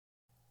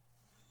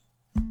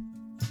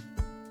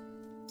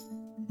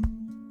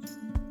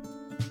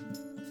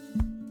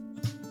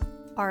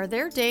Are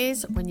there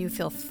days when you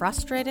feel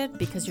frustrated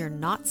because you're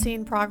not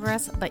seeing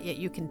progress, but yet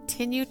you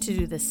continue to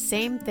do the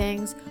same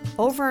things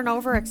over and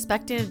over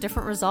expecting a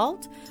different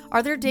result?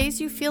 Are there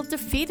days you feel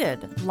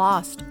defeated,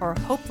 lost, or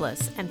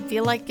hopeless and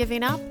feel like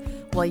giving up?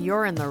 Well,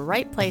 you're in the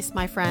right place,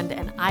 my friend,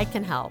 and I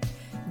can help.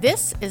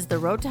 This is the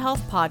Road to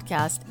Health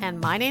podcast, and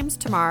my name's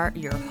Tamar,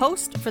 your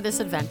host for this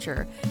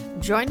adventure.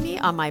 Join me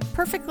on my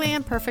perfectly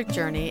imperfect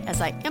journey as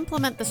I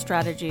implement the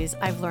strategies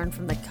I've learned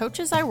from the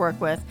coaches I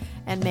work with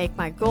and make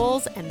my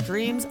goals and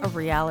dreams a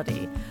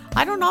reality.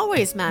 I don't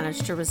always manage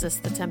to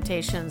resist the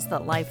temptations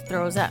that life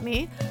throws at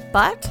me,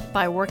 but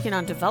by working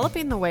on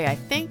developing the way I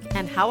think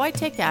and how I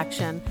take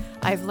action,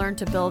 I've learned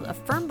to build a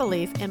firm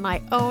belief in my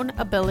own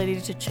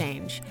ability to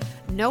change.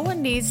 No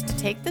one needs to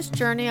take this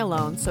journey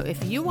alone, so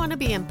if you want to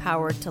be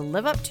empowered to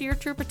live up to your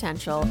true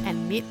potential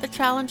and meet the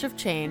challenge of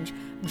change,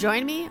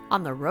 join me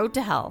on the Road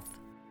to Health.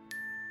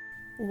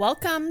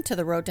 Welcome to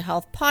the Road to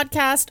Health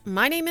podcast.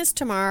 My name is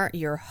Tamar,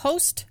 your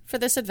host for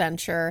this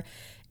adventure,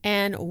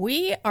 and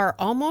we are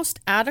almost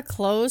at a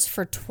close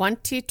for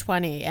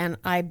 2020, and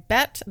I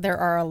bet there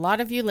are a lot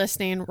of you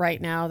listening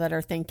right now that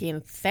are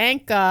thinking,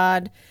 thank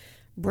God,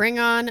 bring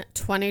on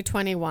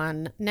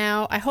 2021.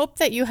 Now, I hope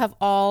that you have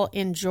all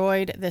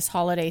enjoyed this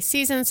holiday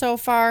season so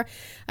far.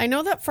 I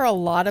know that for a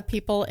lot of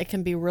people, it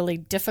can be really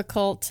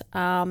difficult.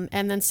 And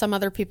then some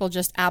other people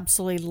just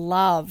absolutely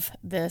love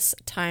this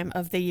time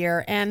of the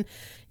year. And,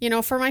 you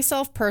know, for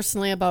myself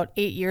personally, about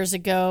 8 years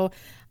ago,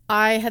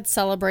 I had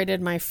celebrated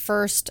my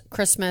first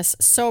Christmas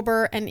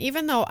sober. And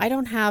even though I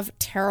don't have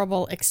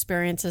terrible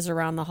experiences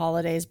around the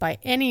holidays by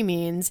any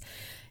means,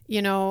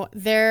 you know,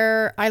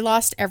 I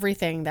lost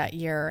everything that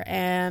year,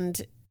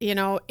 and, you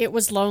know, it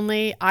was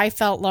lonely. I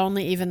felt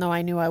lonely even though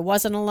I knew I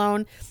wasn't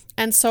alone.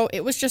 And so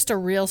it was just a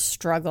real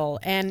struggle.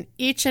 And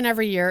each and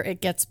every year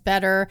it gets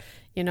better.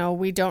 You know,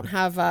 we don't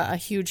have a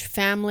huge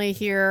family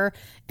here.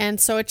 And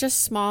so it's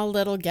just small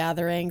little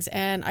gatherings.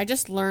 And I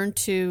just learned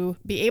to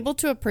be able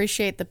to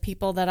appreciate the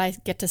people that I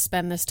get to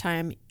spend this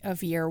time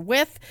of year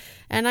with.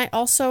 And I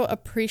also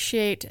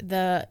appreciate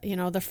the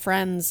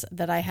friends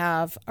that I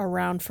have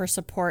around for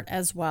support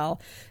as well.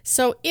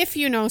 So if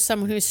you know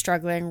someone who's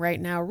struggling right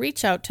now,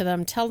 reach out to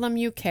them, tell them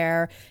you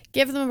care,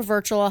 give them a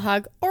virtual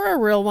hug or a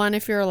real one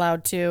if you're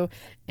allowed to.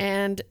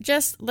 And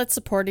just let's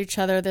support each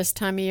other this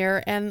time of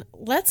year, and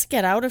let's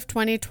get out of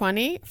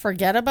 2020,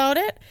 forget about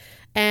it,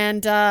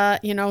 and,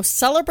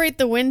 celebrate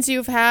the wins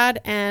you've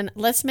had, and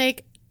let's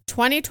make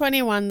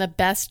 2021 the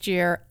best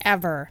year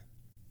ever.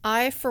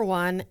 I, for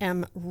one,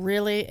 am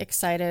really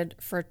excited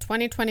for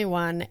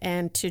 2021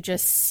 and to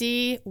just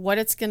see what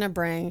it's going to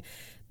bring,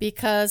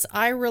 because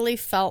I really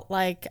felt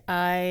like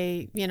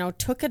I,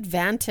 took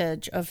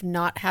advantage of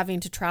not having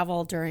to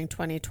travel during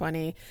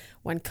 2020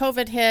 when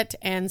COVID hit.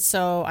 And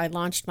so I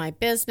launched my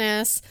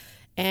business,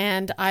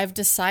 and I've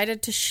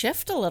decided to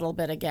shift a little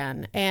bit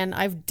again. And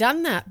I've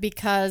done that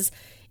because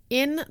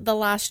in the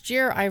last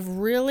year, I've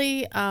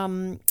really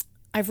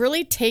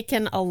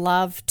taken a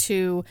love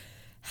to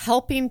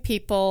helping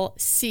people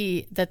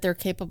see that they're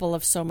capable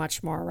of so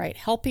much more, right?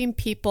 Helping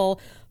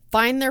people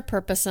find their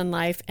purpose in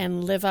life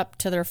and live up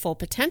to their full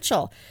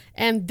potential.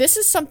 And this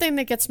is something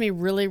that gets me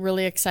really,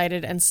 really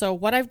excited. And so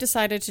what I've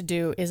decided to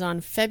do is on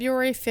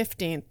February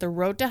 15th, the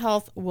Road to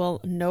Health will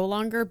no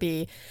longer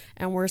be,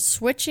 and we're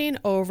switching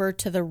over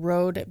to the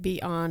Road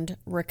Beyond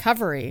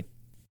Recovery.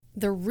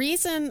 The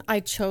reason I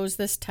chose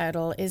this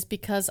title is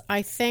because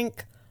I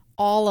think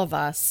all of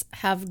us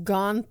have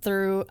gone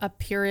through a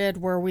period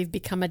where we've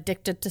become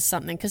addicted to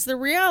something. Because the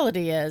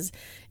reality is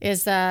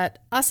that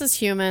us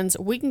as humans,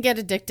 we can get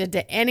addicted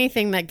to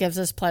anything that gives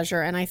us pleasure.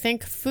 And I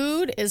think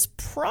food is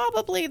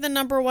probably the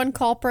number one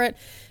culprit,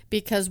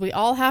 because we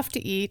all have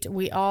to eat.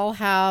 We all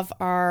have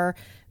our,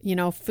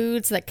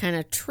 foods that kind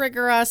of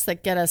trigger us,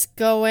 that get us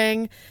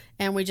going,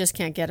 and we just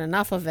can't get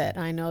enough of it.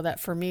 I know that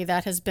for me,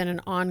 that has been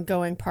an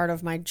ongoing part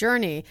of my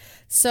journey.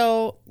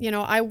 So,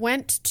 I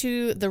went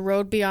to the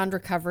Road Beyond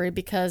Recovery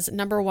because,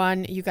 number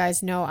one, you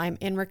guys know I'm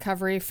in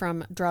recovery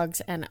from drugs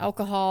and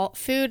alcohol,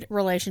 food,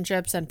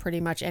 relationships, and pretty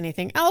much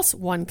anything else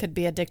one could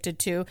be addicted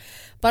to.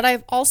 But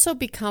I've also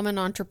become an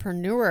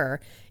entrepreneur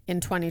in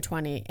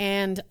 2020,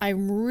 and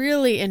I'm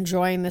really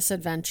enjoying this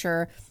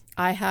adventure.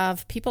 I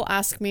have people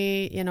ask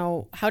me,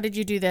 how did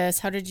you do this?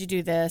 How did you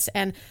do this?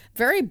 And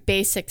very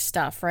basic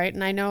stuff, right?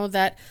 And I know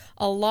that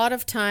a lot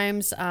of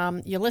times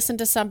you listen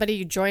to somebody,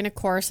 you join a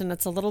course, and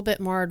it's a little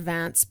bit more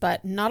advanced,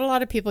 but not a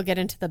lot of people get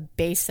into the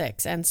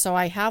basics. And so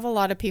I have a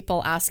lot of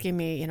people asking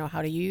me,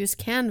 how do you use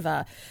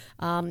Canva?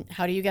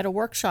 How do you get a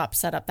workshop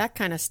set up? That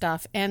kind of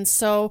stuff. And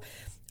so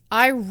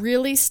I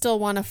really still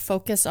want to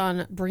focus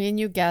on bringing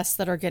you guests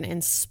that are going to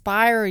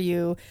inspire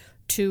you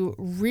to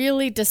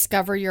really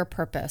discover your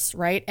purpose,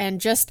 right? And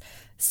just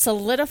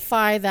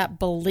solidify that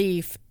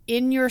belief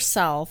in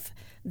yourself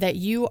that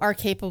you are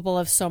capable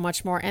of so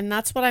much more. And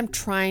that's what I'm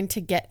trying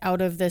to get out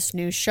of this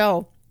new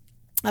show.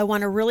 I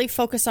want to really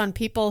focus on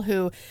people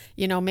who,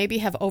 maybe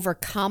have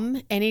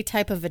overcome any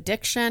type of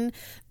addiction.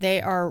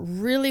 They are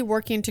really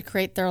working to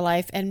create their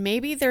life. And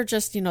maybe they're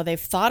just, they've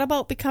thought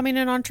about becoming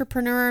an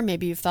entrepreneur.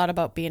 Maybe you've thought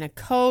about being a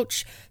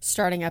coach,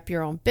 starting up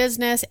your own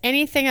business,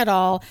 anything at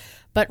all,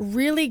 but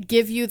really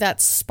give you that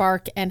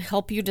spark and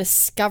help you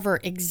discover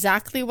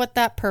exactly what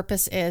that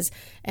purpose is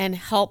and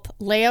help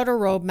lay out a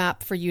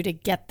roadmap for you to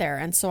get there.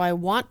 And so I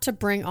want to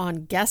bring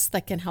on guests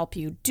that can help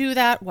you do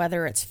that,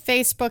 whether it's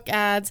Facebook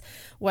ads,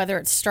 whether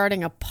it's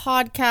starting a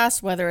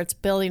podcast, whether it's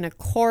building a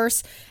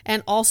course,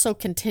 and also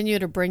continue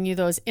to bring you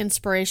those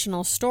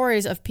inspirational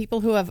stories of people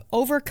who have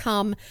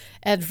overcome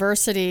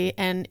adversity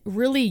and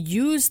really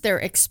use their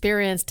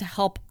experience to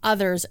help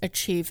others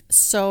achieve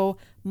so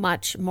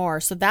much more.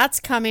 So that's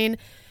coming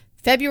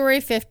February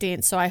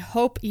 15th. So I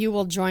hope you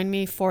will join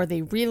me for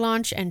the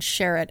relaunch and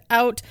share it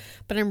out.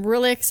 But I'm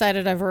really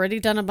excited. I've already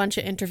done a bunch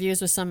of interviews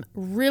with some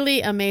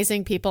really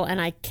amazing people, and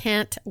I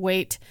can't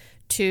wait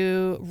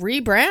to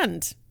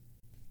rebrand.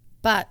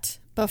 But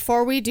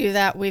before we do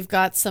that, we've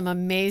got some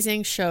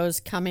amazing shows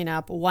coming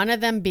up. One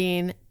of them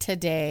being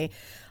today.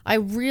 I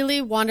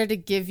really wanted to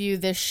give you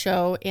this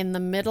show in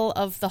the middle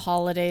of the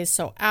holidays,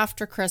 so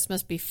after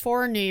Christmas,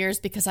 before New Year's,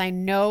 because I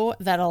know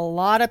that a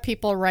lot of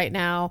people right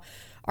now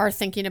are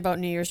thinking about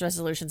New Year's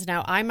resolutions.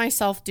 Now, I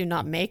myself do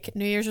not make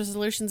New Year's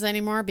resolutions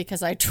anymore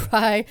because I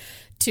try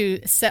to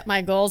set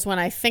my goals when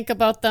I think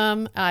about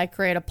them. I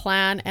create a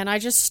plan and I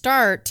just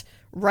start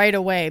right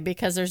away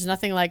because there's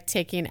nothing like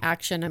taking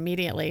action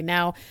immediately.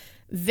 Now,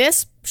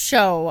 this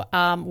show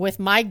with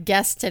my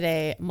guest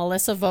today,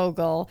 Melissa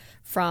Vogel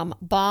from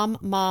Bomb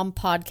Mom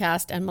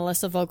Podcast and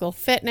Melissa Vogel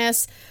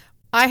Fitness.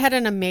 I had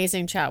an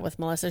amazing chat with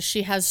Melissa.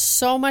 She has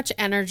so much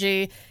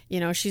energy.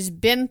 She's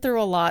been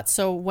through a lot.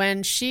 So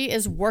when she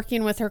is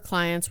working with her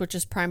clients, which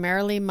is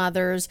primarily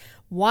mothers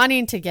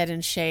wanting to get in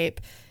shape,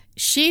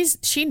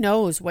 she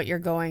knows what you're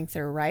going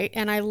through, right?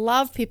 And I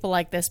love people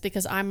like this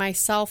because I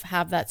myself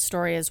have that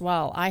story as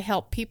well. I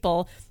help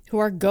people who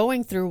are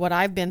going through what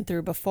I've been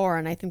through before.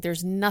 And I think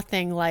there's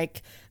nothing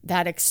like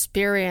that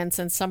experience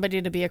and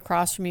somebody to be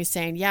across from you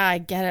saying, yeah, I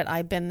get it.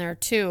 I've been there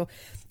too.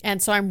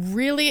 And so I'm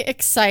really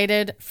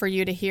excited for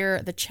you to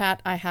hear the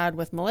chat I had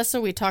with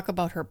Melissa. We talk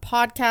about her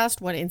podcast,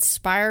 what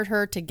inspired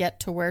her to get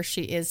to where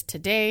she is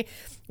today.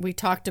 We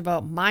talked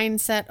about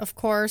mindset, of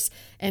course,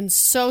 and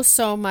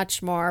so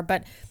much more.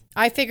 But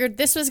I figured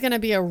this was going to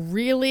be a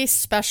really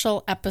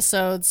special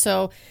episode.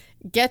 So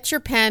get your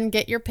pen,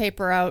 get your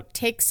paper out,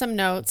 take some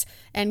notes,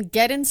 and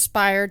get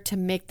inspired to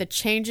make the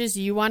changes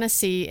you want to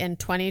see in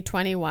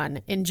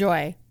 2021.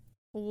 Enjoy.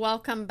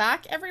 Welcome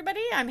back,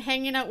 everybody. I'm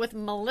hanging out with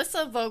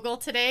Melissa Vogel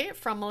today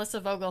from Melissa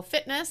Vogel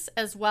Fitness,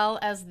 as well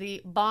as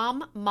the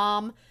Bomb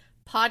Mom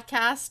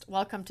Podcast.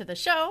 Welcome to the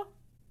show.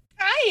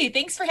 Hi,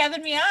 thanks for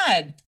having me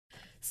on.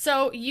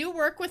 So you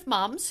work with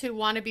moms who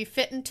want to be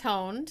fit and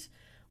toned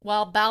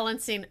while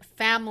balancing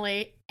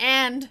family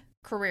and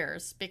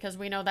careers, because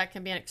we know that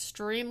can be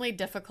extremely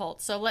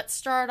difficult. So let's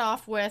start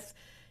off with,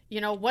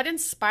 what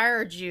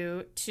inspired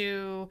you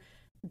to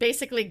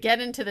basically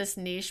get into this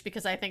niche,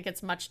 because I think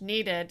it's much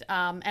needed,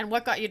 and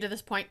what got you to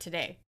this point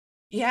today?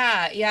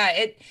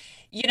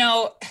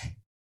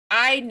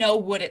 I know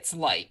what it's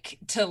like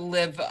to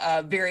live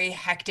a very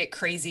hectic,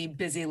 crazy,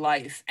 busy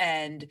life,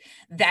 and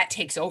that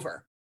takes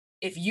over.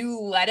 If you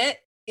let it,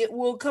 it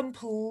will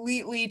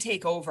completely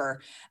take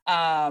over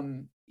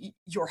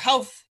your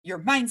health, your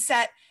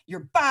mindset,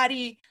 your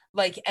body,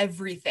 like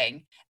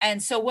everything.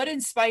 And so what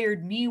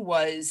inspired me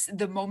was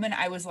the moment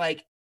I was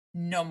like,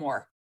 no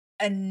more.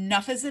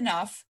 Enough is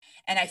enough.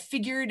 And I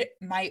figured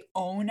my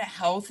own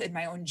health and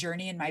my own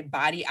journey and my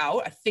body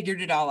out. I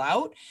figured it all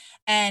out.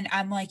 And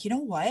I'm like, you know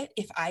what?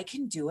 If I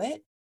can do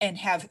it and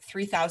have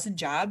 3,000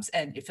 jobs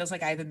and it feels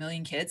like I have a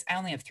million kids, I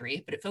only have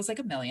 3, but it feels like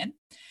a million.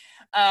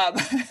 I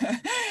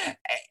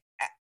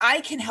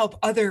can help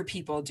other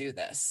people do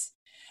this.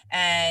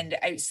 And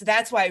so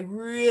that's why I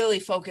really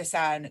focus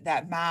on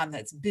that mom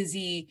that's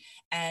busy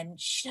and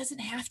she doesn't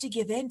have to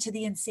give in to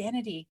the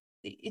insanity.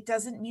 It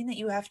doesn't mean that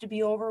you have to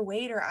be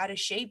overweight or out of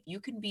shape. You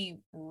can be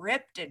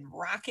ripped and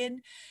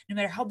rocking no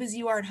matter how busy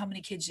you are and how many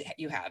kids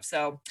you have.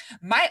 So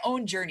my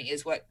own journey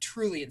is what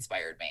truly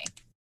inspired me.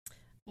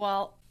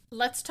 Well,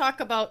 let's talk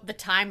about the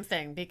time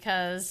thing,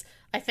 because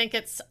I think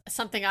it's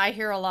something I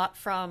hear a lot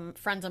from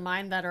friends of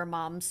mine that are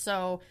moms.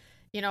 So,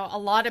 a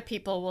lot of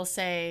people will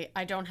say,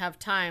 I don't have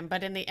time,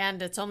 but in the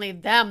end, it's only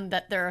them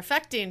that they're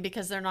affecting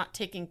because they're not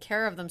taking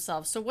care of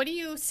themselves. So what do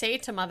you say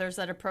to mothers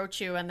that approach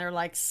you and they're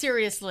like,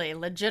 seriously,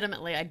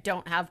 legitimately, I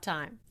don't have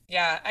time?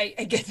 Yeah,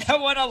 I get that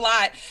one a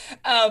lot.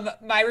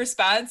 My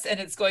response,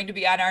 and it's going to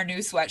be on our new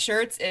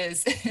sweatshirts,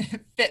 is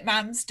fit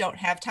moms don't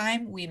have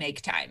time. We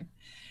make time.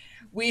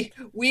 We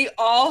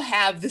all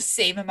have the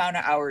same amount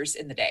of hours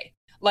in the day.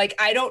 Like,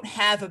 I don't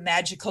have a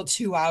magical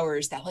 2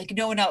 hours that like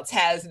no one else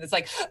has. And it's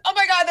like, oh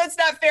my God, that's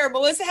not fair.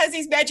 Melissa has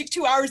these magic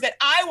 2 hours that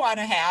I want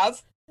to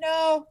have.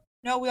 No,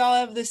 we all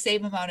have the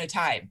same amount of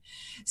time.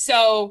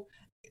 So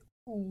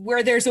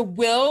where there's a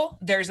will,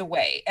 there's a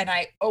way. And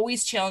I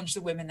always challenge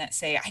the women that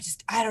say,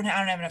 I don't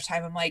have enough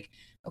time. I'm like,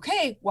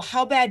 Okay, well,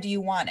 how bad do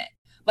you want it?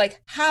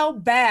 Like, how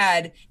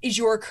bad is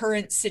your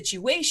current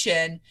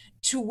situation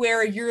to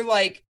where you're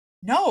like,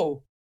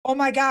 no, oh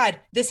my God,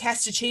 this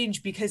has to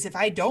change because if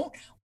I don't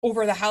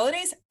over the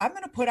holidays, I'm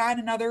going to put on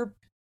another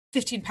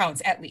 15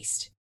 pounds at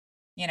least.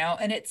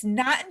 And it's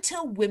not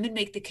until women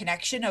make the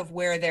connection of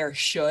where they're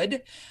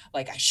should,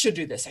 like, I should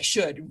do this, I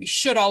should, we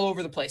should all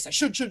over the place, I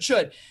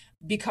should,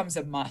 becomes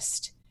a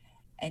must.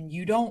 And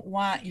you don't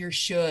want your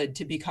should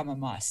to become a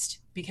must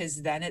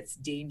because then it's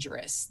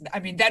dangerous. I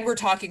mean, then we're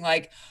talking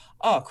like,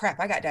 oh crap,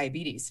 I got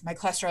diabetes. My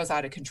cholesterol is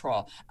out of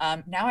control.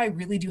 Now I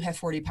really do have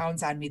 40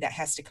 pounds on me that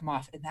has to come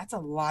off. And that's a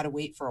lot of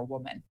weight for a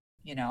woman.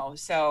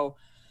 So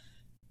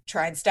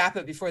try and stop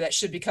it before that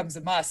should becomes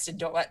a must and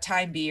don't let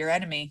time be your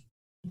enemy.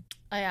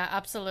 Yeah,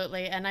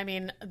 absolutely. And I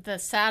mean, the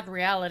sad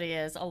reality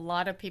is a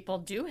lot of people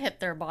do hit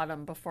their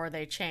bottom before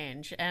they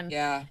change. And,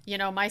 Yeah.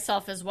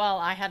 myself as well,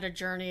 I had a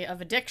journey of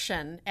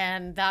addiction,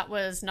 and that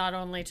was not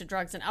only to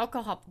drugs and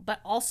alcohol, but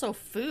also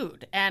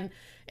food. And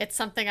it's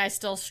something I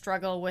still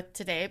struggle with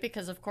today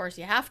because, of course,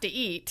 you have to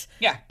eat.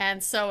 Yeah.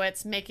 And so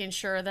it's making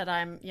sure that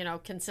I'm,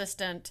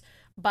 consistent.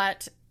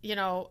 But,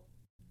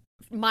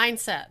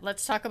 mindset.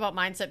 Let's talk about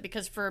mindset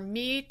because for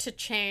me to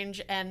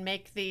change and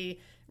make the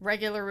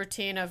regular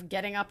routine of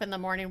getting up in the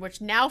morning,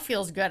 which now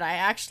feels good. I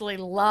actually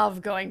love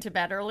going to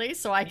bed early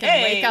so I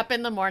can wake up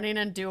in the morning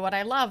and do what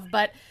I love.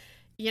 But,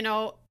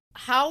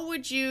 how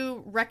would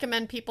you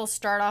recommend people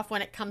start off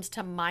when it comes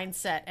to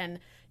mindset? And,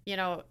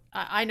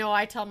 I know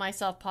I tell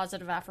myself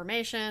positive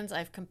affirmations.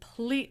 I've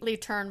completely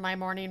turned my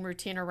morning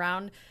routine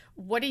around.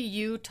 What do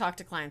you talk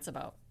to clients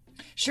about?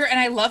 Sure. And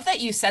I love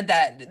that you said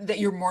that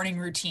your morning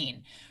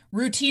routine.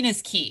 Routine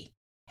is key.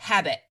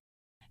 Habit.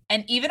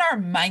 And even our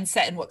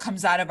mindset and what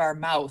comes out of our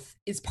mouth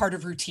is part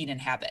of routine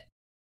and habit.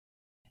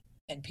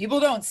 And people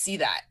don't see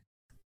that.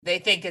 They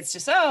think it's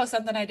just, oh,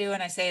 something I do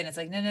and I say, and it's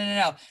like, no, no, no,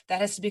 no. That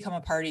has to become a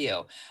part of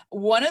you.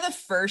 One of the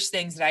first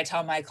things that I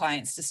tell my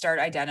clients to start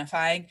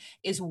identifying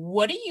is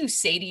what do you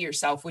say to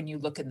yourself when you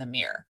look in the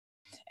mirror?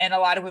 And a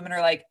lot of women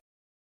are like,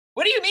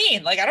 what do you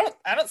mean? Like, I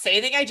don't say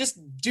anything. I just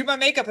do my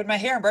makeup and my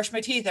hair and brush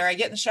my teeth or I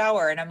get in the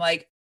shower. And I'm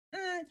like,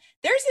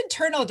 there's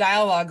internal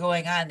dialogue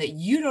going on that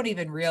you don't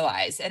even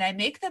realize. And I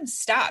make them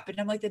stop. And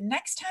I'm like, the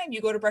next time you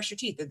go to brush your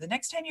teeth or the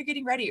next time you're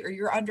getting ready or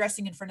you're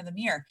undressing in front of the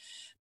mirror,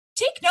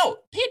 take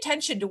note, pay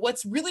attention to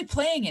what's really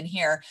playing in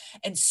here.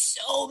 And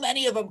so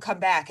many of them come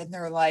back and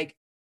they're like,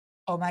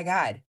 oh my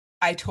God,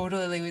 I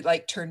totally would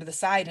like turn to the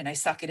side and I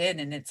suck it in.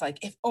 And it's like,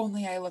 if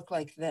only I look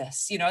like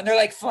this, and they're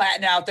like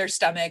flatten out their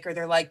stomach or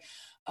they're like,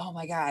 oh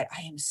my God,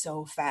 I am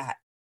so fat.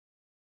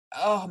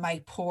 Oh,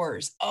 my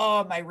pores.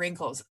 Oh, my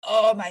wrinkles.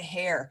 Oh, my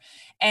hair.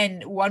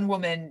 And one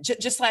woman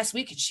just last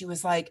week, and she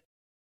was like,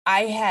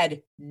 I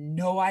had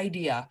no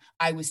idea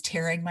I was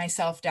tearing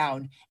myself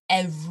down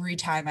every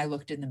time I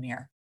looked in the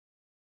mirror.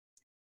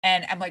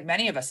 And I'm like,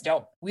 many of us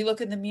don't. We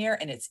look in the mirror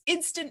and it's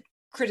instant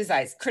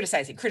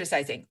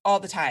criticizing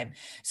all the time.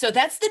 So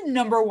that's the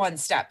number one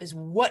step is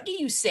what do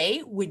you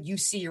say when you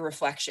see your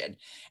reflection?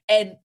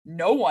 And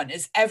no one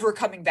is ever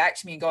coming back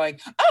to me and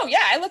going, oh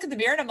yeah, I look in the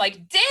mirror and I'm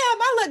like, damn,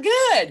 I look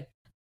good.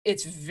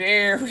 It's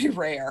very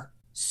rare.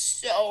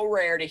 So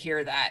rare to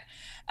hear that.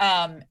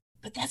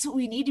 But that's what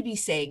we need to be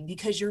saying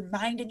because your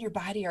mind and your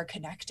body are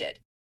connected.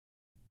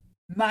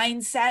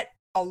 Mindset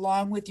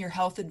along with your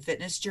health and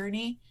fitness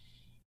journey,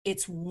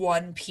 it's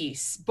one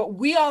piece, but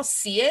we all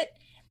see it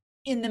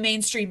in the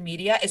mainstream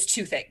media as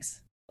two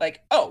things.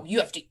 Like, oh, you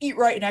have to eat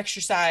right and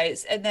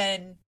exercise. And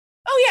then,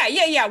 oh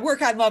yeah,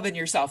 work on loving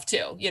yourself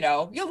too.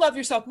 You'll love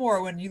yourself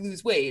more when you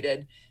lose weight.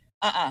 And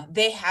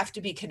they have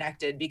to be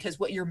connected because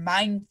what your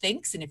mind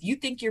thinks, and if you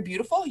think you're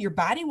beautiful, your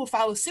body will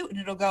follow suit and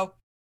it'll go,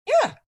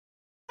 yeah,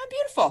 I'm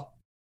beautiful.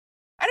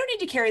 I don't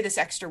need to carry this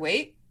extra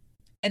weight.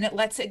 And it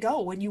lets it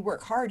go when you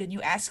work hard and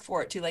you ask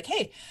for it to like,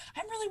 hey,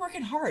 I'm really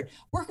working hard.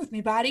 Work with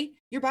me, body.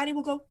 Your body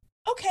will go,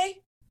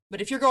 okay. But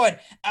if you're going,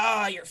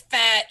 oh, you're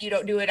fat, you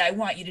don't do it I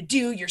want you to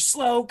do, you're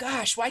slow,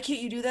 gosh, why can't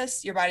you do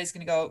this? Your body's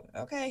going to go,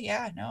 okay,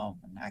 yeah, no,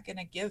 I'm not going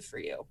to give for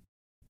you.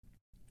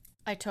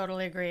 I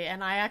totally agree.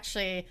 And I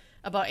actually,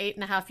 about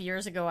 8.5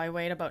 years ago, I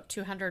weighed about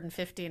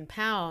 215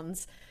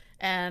 pounds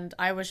and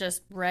I was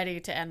just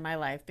ready to end my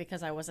life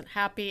because I wasn't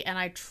happy. And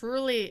I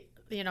truly,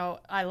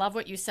 I love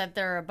what you said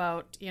there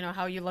about,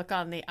 how you look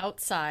on the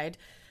outside.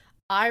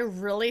 I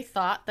really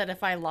thought that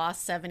if I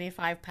lost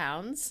 75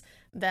 pounds,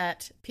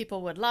 that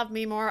people would love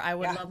me more. I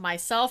would love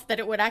myself, that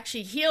it would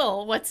actually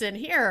heal what's in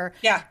here.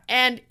 Yeah.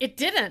 And it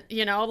didn't,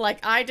 like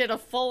I did a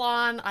full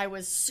on, I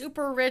was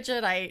super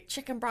rigid. I ate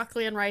chicken,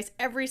 broccoli, and rice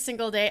every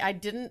single day. I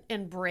didn't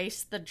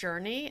embrace the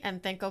journey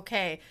and think,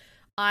 okay,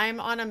 I'm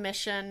on a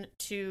mission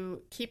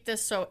to keep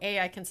this so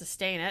I can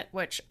sustain it,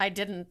 which I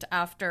didn't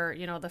after,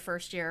 the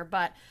first year,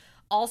 but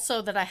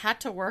also that I had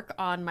to work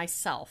on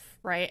myself,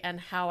 right? And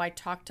how I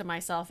talk to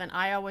myself. And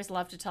I always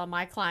love to tell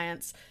my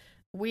clients,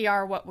 we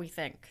are what we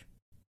think.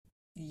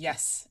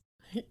 Yes.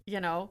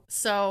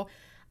 So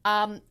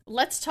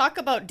Let's talk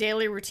about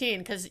daily routine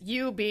because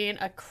you being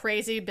a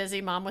crazy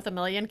busy mom with a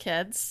million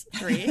kids,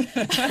 three.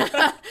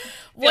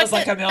 Feels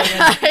like a million.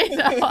 I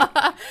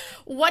know.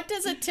 What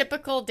does a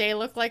typical day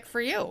look like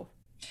for you?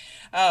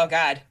 Oh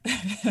God.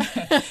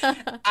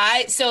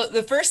 So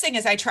the first thing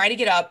is I try to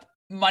get up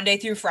Monday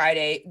through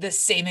Friday the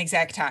same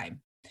exact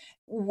time.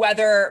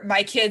 Whether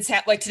my kids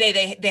have like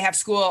today they have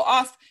school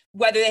off,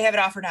 whether they have it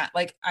off or not,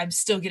 like I'm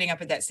still getting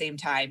up at that same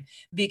time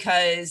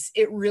because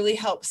it really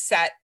helps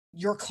set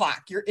your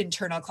clock, your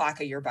internal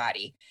clock of your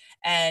body.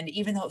 And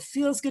even though it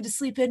feels good to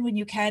sleep in when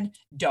you can,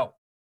 don't.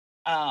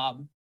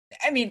 Um,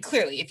 I mean,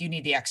 clearly, if you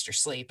need the extra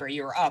sleep or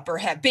you're up or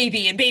have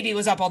baby and baby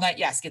was up all night,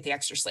 yes, get the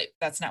extra sleep.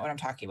 That's not what I'm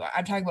talking about.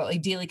 I'm talking about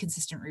like daily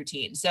consistent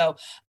routine. So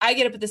I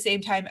get up at the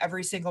same time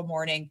every single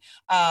morning.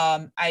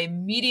 I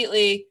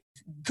immediately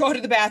go to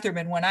the bathroom.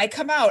 And when I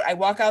come out, I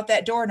walk out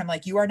that door and I'm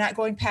like, you are not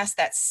going past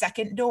that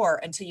second door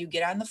until you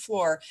get on the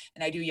floor,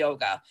 and I do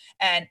yoga.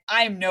 And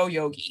I'm no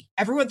yogi.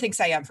 Everyone thinks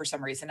I am for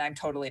some reason. I'm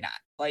totally not.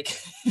 Like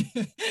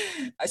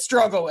I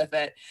struggle with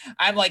it.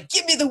 I'm like,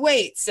 give me the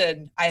weights,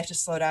 and I have to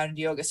slow down and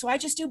do yoga. So I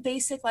just do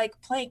basic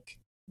like plank,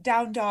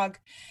 down dog,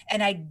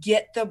 and I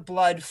get the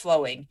blood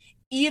flowing.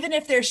 Even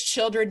if there's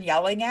children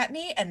yelling at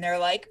me and they're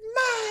like,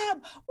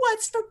 Mom,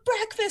 what's for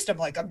breakfast? I'm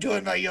like, I'm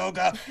doing my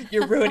yoga.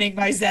 You're ruining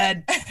my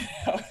Zen.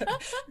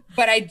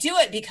 But I do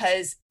it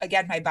because,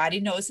 again, my body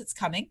knows it's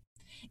coming.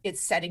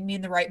 It's setting me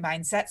in the right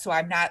mindset. So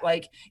I'm not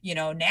like,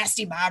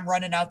 nasty mom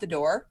running out the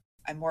door.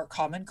 I'm more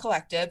calm and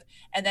collective.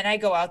 And then I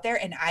go out there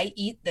and I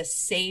eat the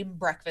same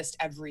breakfast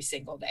every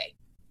single day.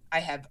 I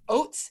have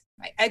oats,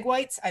 my egg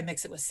whites, I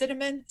mix it with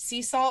cinnamon,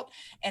 sea salt,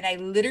 and I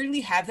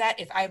literally have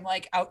that if I'm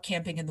like out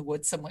camping in the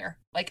woods somewhere.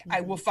 Like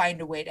I will find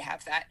a way to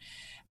have that.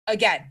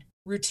 Again,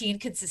 routine,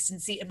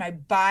 consistency, and my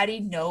body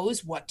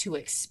knows what to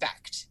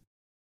expect.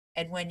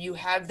 And when you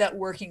have that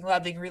working,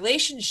 loving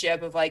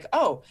relationship of like,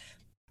 oh,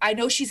 I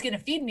know she's going to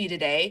feed me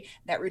today,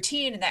 that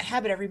routine and that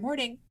habit every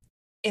morning.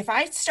 If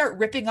I start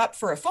ripping up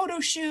for a photo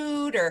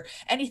shoot or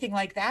anything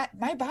like that,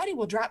 my body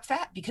will drop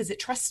fat because it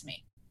trusts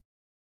me.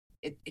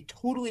 It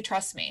totally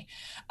trusts me.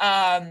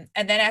 And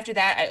then after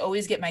that, I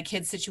always get my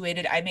kids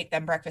situated. I make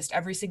them breakfast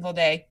every single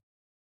day.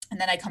 And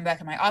then I come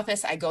back in my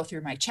office. I go through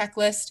my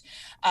checklist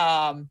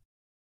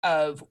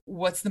of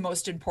what's the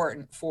most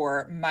important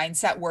for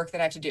mindset work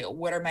that I have to do.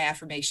 What are my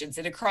affirmations?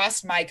 And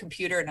across my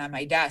computer and on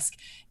my desk,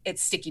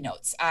 it's sticky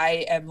notes.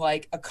 I am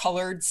like a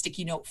colored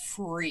sticky note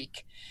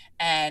freak.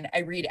 And I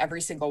read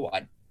every single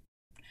one.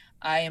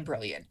 I am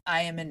brilliant.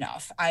 I am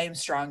enough. I am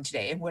strong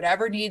today. And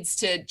whatever needs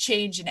to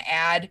change and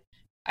add,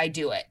 I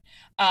do it.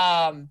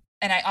 And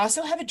I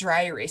also have a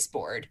dry erase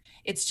board.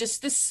 It's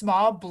just this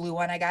small blue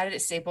one. I got it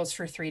at Staples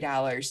for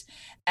 $3.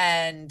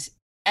 And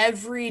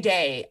every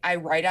day I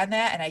write on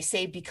that and I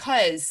say,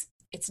 because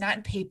it's not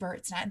in paper,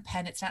 it's not in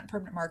pen, it's not in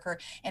permanent marker,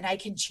 and I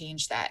can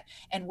change that.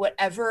 And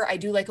whatever I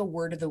do, like a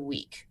word of the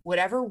week,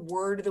 whatever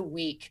word of the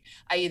week,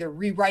 I either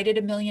rewrite it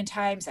a million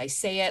times, I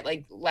say it.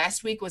 Like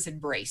last week was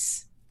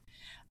embrace.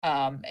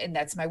 And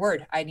that's my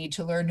word. I need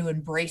to learn to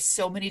embrace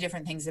so many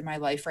different things in my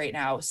life right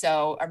now.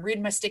 So I'm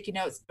reading my sticky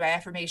notes, my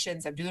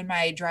affirmations, I'm doing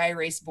my dry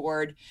erase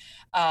board.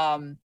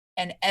 And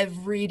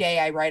every day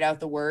I write out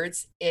the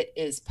words, it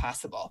is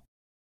possible.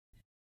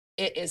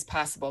 It is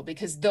possible,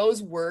 because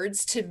those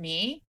words to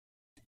me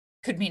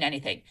could mean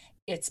anything.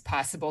 It's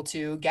possible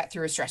to get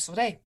through a stressful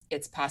day.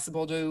 It's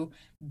possible to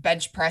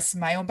bench press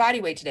my own body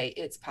weight today.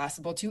 It's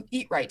possible to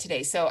eat right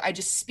today. So I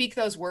just speak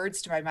those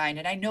words to my mind.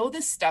 And I know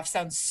this stuff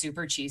sounds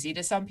super cheesy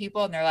to some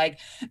people. And they're like,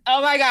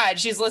 oh my God,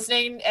 she's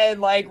listening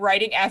and like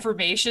writing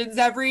affirmations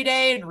every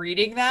day and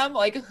reading them.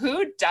 Like,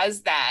 who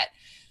does that?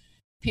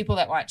 People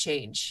that want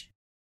change.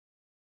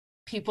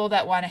 People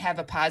that want to have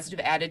a positive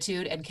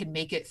attitude and can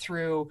make it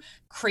through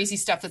crazy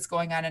stuff that's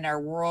going on in our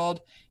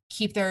world,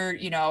 keep their,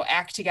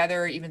 act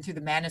together, even through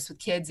the madness with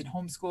kids and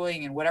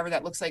homeschooling and whatever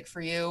that looks like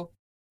for you.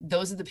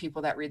 Those are the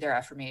people that read their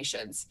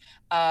affirmations.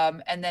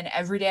 And then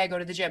every day I go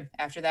to the gym.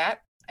 After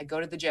that, I go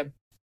to the gym.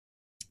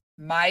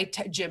 My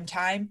gym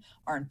time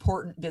are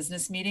important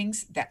business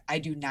meetings that I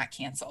do not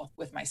cancel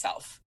with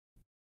myself.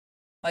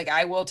 Like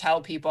I will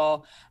tell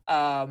people,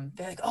 they're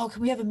like, oh,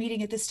 can we have a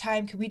meeting at this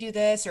time? Can we do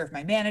this? Or if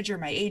my manager,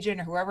 my agent,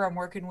 or whoever I'm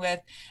working with.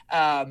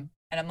 And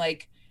I'm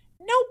like,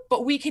 nope,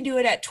 but we can do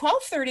it at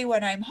 12:30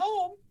 when I'm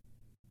home.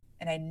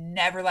 And I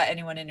never let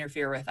anyone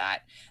interfere with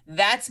that.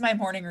 That's my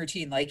morning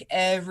routine, like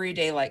every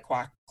day, like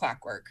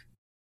clockwork.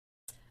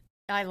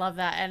 I love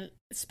that. And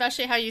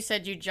especially how you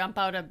said you jump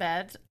out of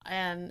bed,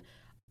 and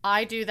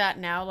I do that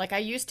now. Like I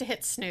used to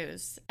hit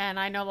snooze, and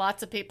I know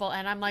lots of people,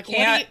 and I'm like,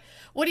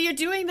 what are you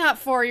doing that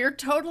for? You're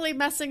totally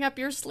messing up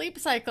your sleep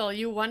cycle.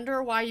 You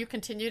wonder why you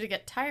continue to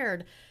get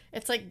tired.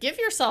 It's like, give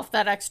yourself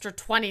that extra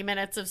 20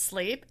 minutes of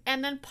sleep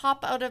and then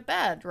pop out of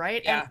bed,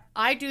 right? Yeah. And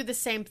I do the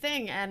same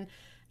thing. And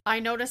I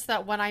noticed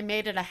that when I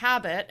made it a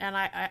habit, and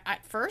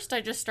at first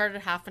I just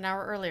started half an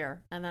hour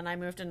earlier, and then I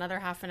moved another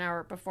half an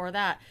hour before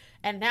that,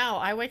 and now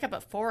I wake up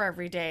at 4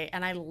 every day,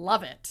 and I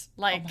love it.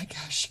 Oh my Like,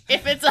 gosh.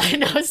 if it's, I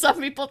know some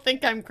people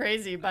think I'm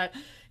crazy, but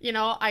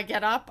I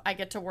get up, I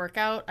get to work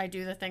out, I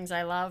do the things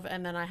I love,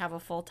 and then I have a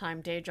full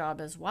time day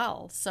job as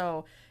well.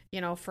 So,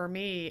 for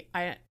me,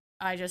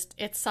 I just,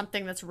 it's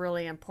something that's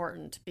really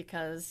important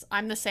because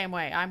I'm the same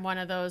way. I'm one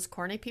of those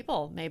corny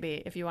people,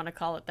 maybe if you want to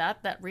call it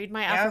that read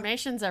my Yeah.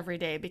 affirmations every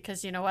day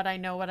because you know what? I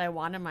know what I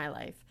want in my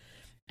life.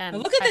 But And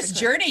look at I've this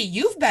been journey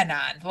you've been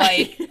on.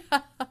 Like,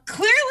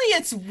 clearly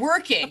it's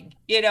working.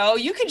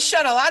 You can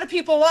shut a lot of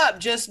people up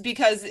just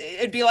because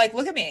it'd be like,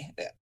 look at me.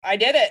 I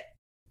did it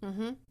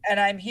hmm and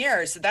I'm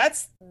here. So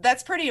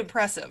that's pretty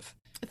impressive.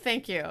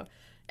 Thank you.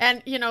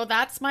 And,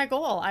 that's my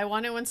goal. I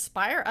want to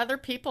inspire other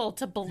people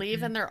to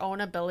believe in Mhm. their own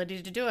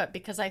ability to do it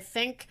because I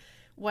think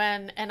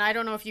and I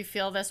don't know if you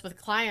feel this with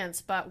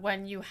clients, but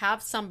when you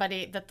have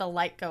somebody that the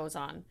light goes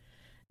on,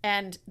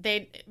 and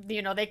they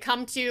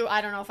come to you,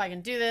 I don't know if I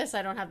can do this,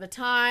 I don't have the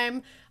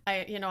time,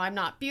 I'm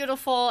not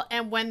beautiful,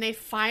 and when they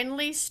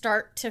finally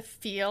start to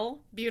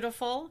feel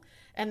beautiful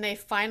and they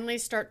finally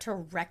start to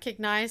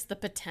recognize the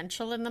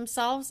potential in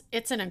themselves,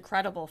 it's an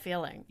incredible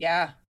feeling.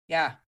 Yeah.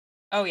 Yeah.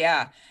 Oh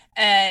yeah.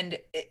 And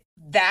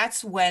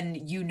that's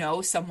when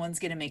someone's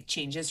going to make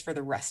changes for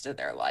the rest of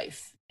their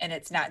life. And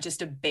it's not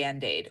just a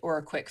band-aid or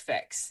a quick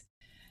fix.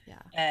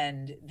 Yeah.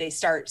 And they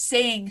start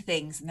saying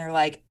things and they're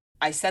like,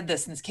 I said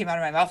this and this came out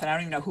of my mouth and I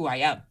don't even know who I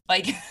am.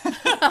 Like,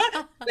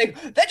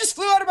 like that just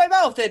flew out of my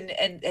mouth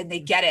and they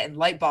get it and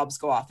light bulbs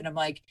go off. And I'm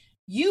like,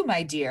 you,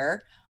 my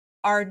dear,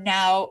 are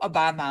now a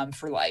bomb mom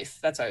for life.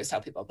 That's what I always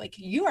tell people. I'm like,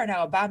 you are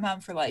now a bomb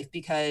mom for life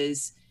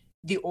because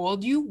the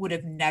old you would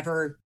have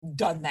never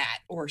done that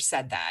or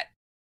said that.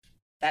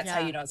 That's how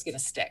Yeah. you know it's going to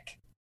stick.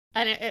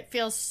 And it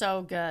feels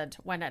so good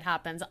when it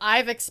happens.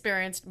 I've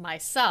experienced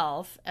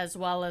myself as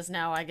well as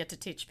now I get to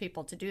teach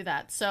people to do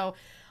that. So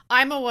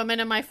I'm a woman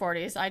in my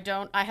 40s.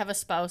 I have a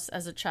spouse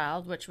as a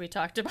child, which we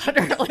talked about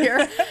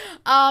earlier.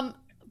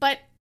 But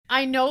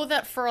I know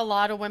that for a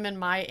lot of women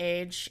my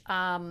age,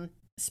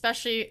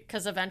 especially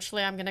because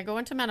eventually I'm going to go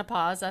into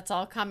menopause, that's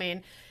all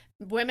coming.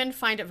 Women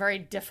find it very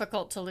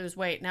difficult to lose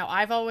weight. Now,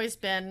 I've always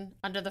been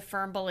under the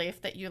firm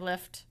belief that you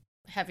lift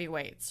heavy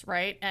weights,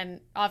 right?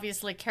 And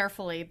obviously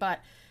carefully, but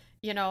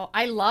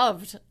I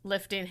loved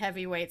lifting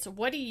heavy weights.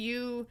 What do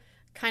you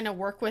kind of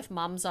work with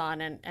moms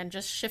on and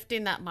just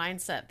shifting that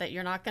mindset that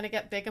you're not going to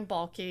get big and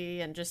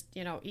bulky and just,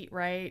 eat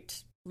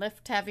right,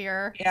 lift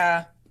heavier?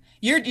 Yeah.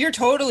 You're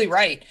totally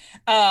right.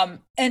 And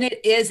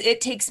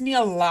it takes me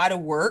a lot of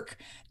work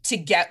to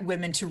get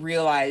women to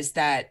realize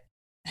that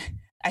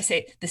I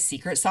say the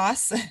secret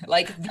sauce,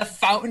 like the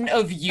fountain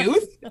of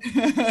youth,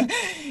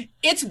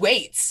 it's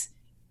weights.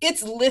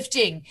 It's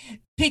lifting,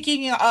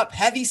 picking up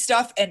heavy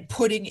stuff and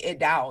putting it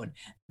down.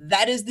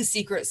 That is the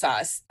secret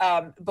sauce.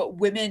 But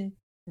women,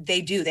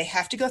 they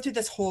have to go through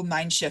this whole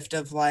mind shift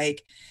of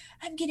like,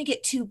 I'm going to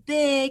get too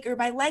big or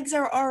my legs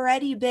are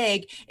already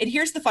big. And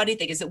here's the funny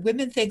thing is that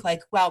women think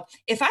like, well,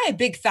 if I have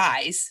big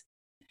thighs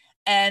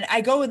and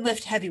I go and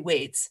lift heavy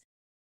weights,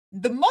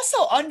 the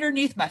muscle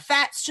underneath my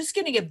fat's just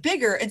going to get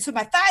bigger. And so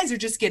my thighs are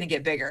just going to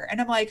get bigger.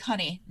 And I'm like,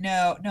 honey,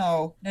 no,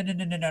 no, no, no,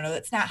 no, no, no, no.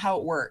 That's not how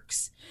it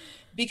works.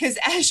 Because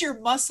as your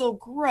muscle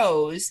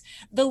grows,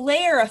 the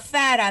layer of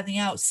fat on the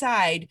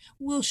outside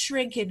will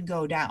shrink and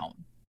go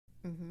down.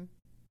 hmm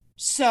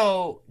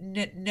So,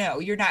 no,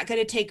 you're not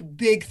going to take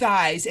big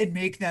thighs and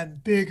make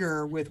them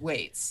bigger with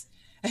weights.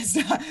 It's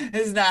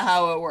not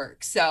how it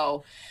works.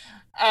 So,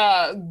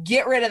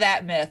 get rid of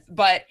that myth.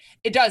 But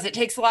it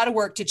takes a lot of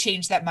work to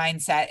change that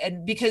mindset.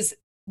 And because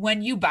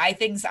when you buy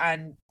things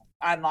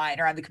online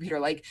or on the computer,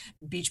 like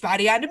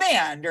Beachbody on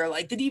Demand or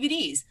like the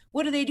DVDs,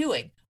 what are they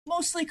doing?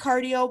 Mostly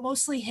cardio,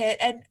 mostly hit.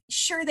 And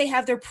sure, they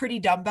have their pretty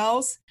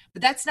dumbbells,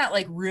 but that's not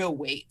like real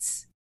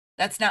weights.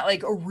 That's not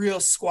like a real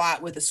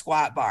squat with a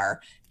squat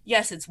bar.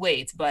 Yes, it's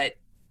weights, but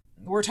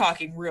we're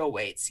talking real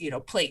weights,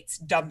 plates,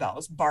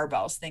 dumbbells,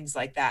 barbells, things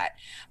like that.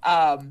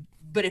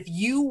 But if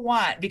you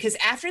want, because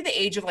after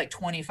the age of like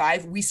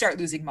 25, we start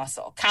losing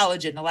muscle,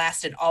 collagen,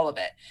 elastin, all of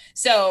it.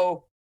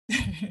 So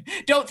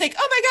don't think,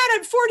 oh my God,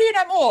 I'm 40 and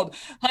I'm old.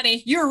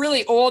 Honey, you're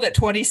really old at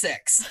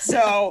 26.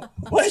 So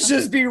let's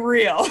just be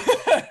real.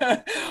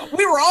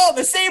 We were all in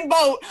the same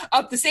boat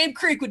up the same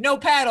creek with no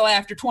paddle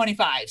after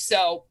 25.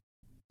 So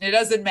it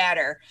doesn't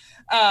matter.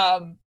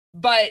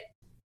 But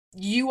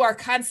you are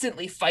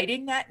constantly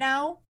fighting that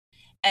now.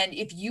 And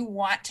if you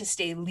want to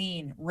stay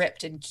lean,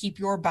 ripped, and keep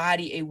your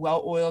body a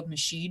well-oiled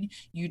machine,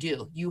 you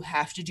do. You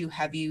have to do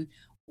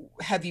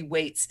heavy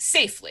weights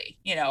safely,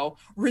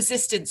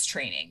 resistance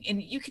training.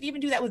 And you can even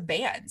do that with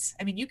bands.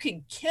 I mean, you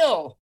can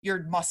kill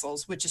your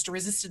muscles with just a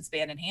resistance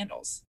band and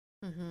handles.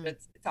 hmm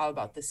It's all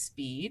about the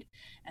speed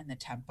and the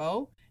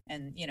tempo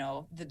and,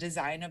 the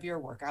design of your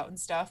workout and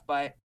stuff.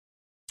 But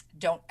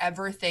don't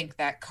ever think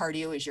that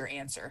cardio is your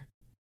answer.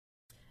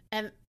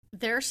 And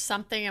There's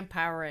something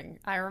empowering.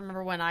 I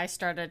remember when I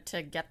started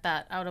to get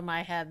that out of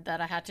my head that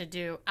I had to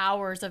do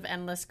hours of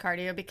endless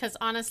cardio because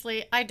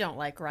honestly, I don't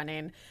like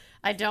running.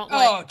 I don't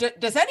like. Oh,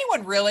 does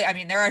anyone really? I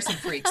mean, there are some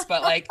freaks,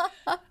 but like,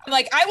 I'm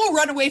like, I will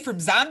run away from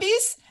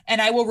zombies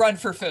and I will run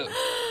for food.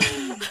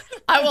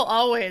 I will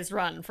always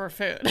run for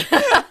food.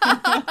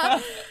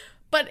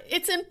 But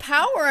it's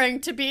empowering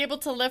to be able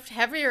to lift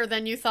heavier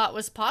than you thought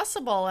was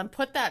possible and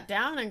put that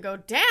down and go,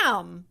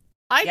 damn,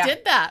 I Yeah.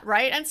 did that,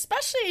 right? And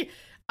especially,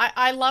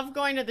 I love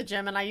going to the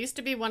gym, and I used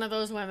to be one of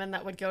those women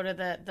that would go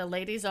to the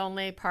ladies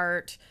only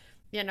part.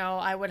 You know,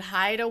 I would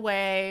hide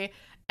away.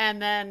 And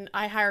then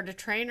I hired a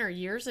trainer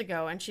years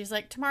ago, and she's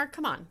like, Tamar,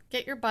 come on,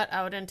 get your butt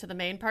out into the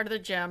main part of the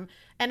gym.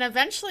 And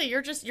eventually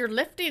you're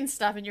lifting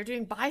stuff and you're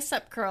doing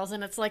bicep curls,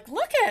 and it's like,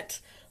 look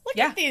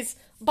Yeah. at these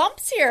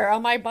bumps here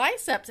on my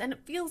biceps, and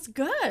it feels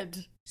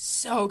good.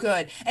 So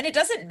good. And it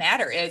doesn't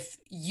matter if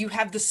you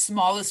have the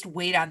smallest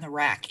weight on the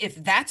rack.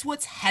 If that's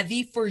what's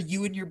heavy for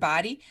you and your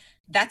body,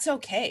 that's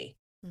okay.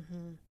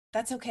 Mm-hmm.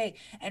 That's okay.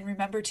 And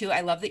remember too,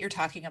 I love that you're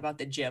talking about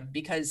the gym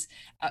because,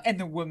 and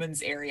the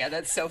women's area.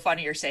 That's so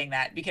funny you're saying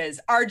that because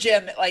our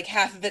gym, like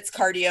half of it's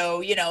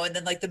cardio, and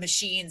then like the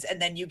machines,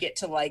 and then you get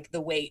to like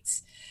the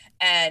weights.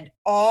 And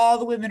all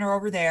the women are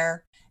over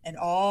there and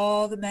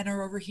all the men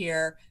are over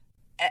here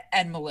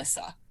and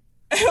Melissa.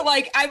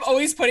 Like I'm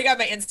always putting on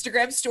my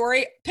Instagram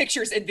story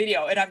pictures and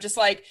video, and I'm just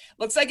like,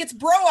 looks like it's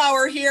bro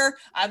hour here.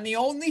 I'm the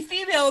only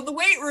female in the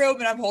weight room,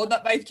 and I'm holding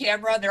up my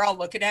camera, and they're all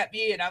looking at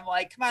me, and I'm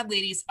like, come on,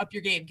 ladies, up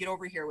your game, get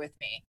over here with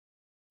me.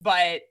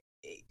 But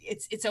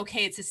it's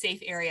okay. It's a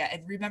safe area,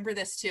 and remember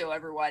this too,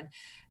 everyone,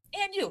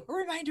 and you. A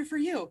reminder for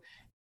you: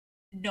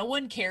 no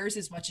one cares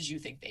as much as you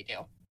think they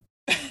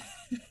do.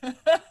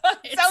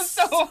 Sounds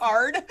so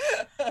hard.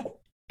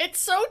 It's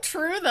so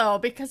true though,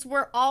 because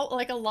we're all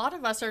like, a lot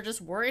of us are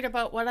just worried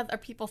about what other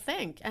people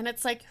think. And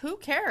it's like, who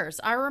cares?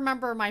 I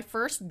remember my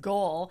first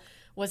goal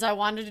was I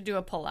wanted to do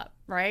a pull up,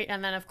 right?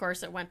 And then, of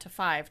course, it went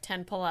to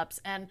 10 pull ups.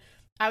 And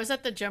I was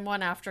at the gym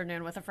one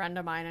afternoon with a friend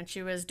of mine, and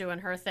she was doing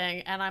her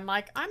thing. And I'm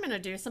like, I'm going to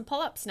do some pull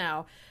ups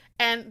now.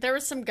 And there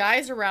was some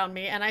guys around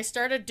me, and I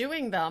started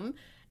doing them.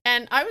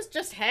 And I was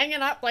just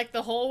hanging up like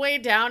the whole way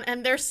down,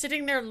 and they're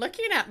sitting there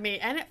looking at me,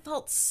 and it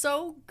felt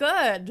so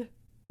good,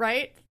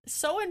 right?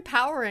 So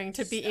empowering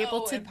to be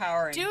able to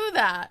do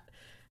that.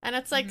 And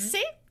it's like,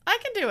 see, I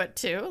can do it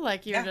too.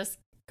 Like you're just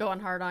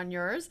going hard on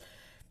yours.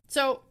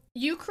 So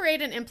you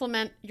create and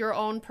implement your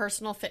own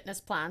personal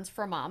fitness plans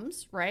for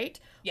moms, right?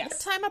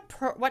 Yes.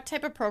 What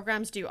type of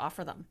programs do you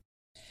offer them?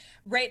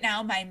 Right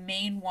now, my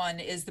main one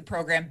is the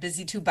program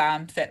Busy to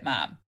Bomb Fit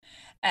Mom.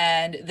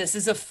 And this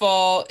is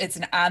it's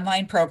an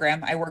online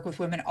program. I work with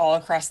women all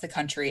across the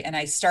country. And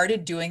I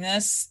started doing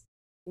this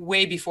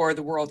way before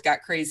the world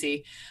got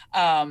crazy,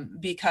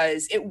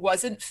 because it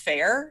wasn't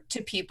fair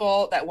to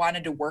people that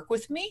wanted to work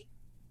with me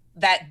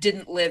that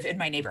didn't live in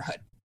my neighborhood.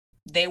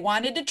 They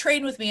wanted to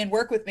train with me and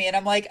work with me. And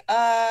I'm like,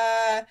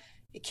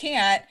 you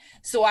can't.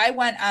 So I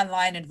went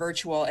online and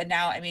virtual. And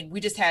now, I mean, we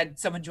just had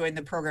someone join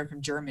the program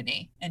from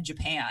Germany and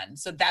Japan.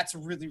 So that's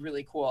really,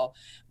 really cool.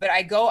 But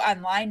I go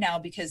online now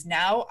because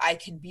now I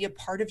can be a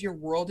part of your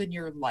world and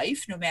your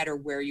life, no matter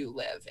where you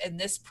live. And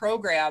this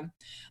program,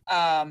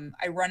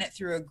 I run it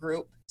through a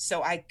group.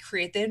 So I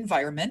create the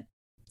environment.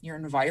 Your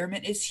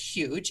environment is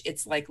huge.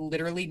 It's like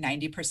literally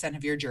 90%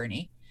 of your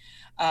journey.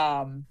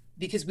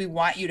 Because we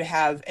want you to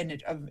have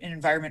an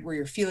environment where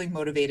you're feeling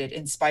motivated,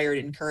 inspired,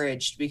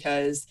 encouraged,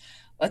 because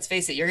let's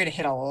face it, you're going to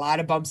hit a lot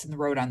of bumps in the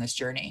road on this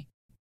journey,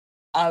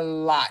 a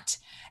lot.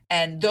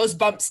 And those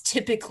bumps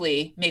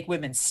typically make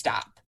women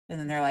stop. And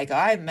then they're like, oh,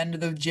 I haven't been to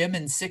the gym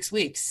in 6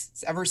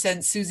 weeks ever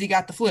since Susie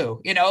got the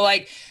flu,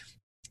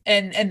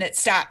 and it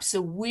stops.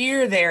 So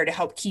we're there to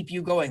help keep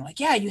you going. Like,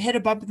 yeah, you hit a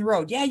bump in the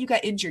road. Yeah, you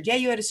got injured. Yeah,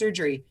 you had a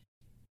surgery,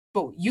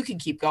 but you can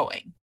keep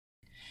going.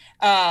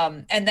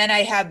 And then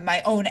I have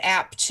my own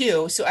app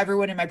too. So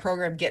everyone in my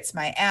program gets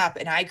my app,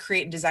 and I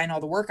create and design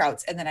all the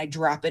workouts, and then I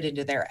drop it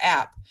into their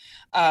app.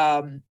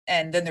 And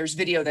then there's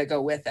video that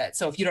go with it.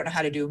 So if you don't know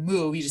how to do a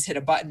move, you just hit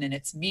a button and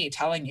it's me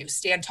telling you,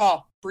 stand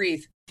tall,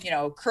 breathe,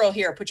 curl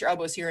here, put your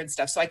elbows here and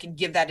stuff. So I can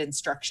give that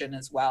instruction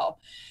as well.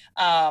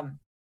 And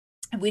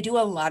we do a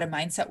lot of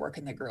mindset work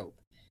in the group,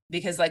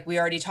 because like we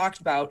already talked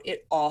about,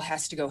 it all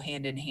has to go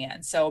hand in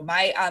hand. So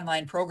my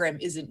online program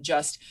isn't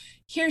just,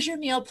 here's your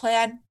meal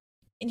plan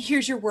and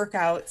here's your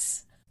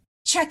workouts.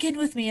 Check in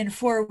with me in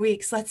 4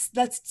 weeks. Let's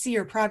see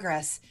your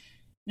progress.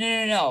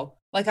 No.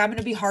 Like, I'm going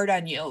to be hard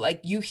on you.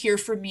 Like, you hear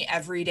from me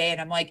every day, and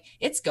I'm like,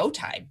 it's go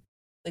time.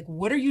 Like,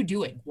 what are you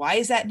doing? Why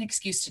is that an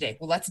excuse today?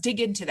 Well, let's dig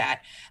into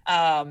that.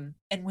 And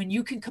when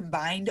you can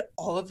combine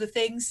all of the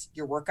things,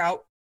 your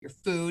workout, your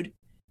food,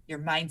 your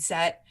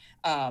mindset,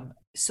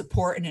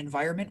 support and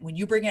environment, when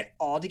you bring it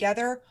all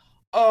together,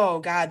 oh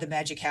God, the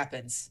magic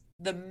happens.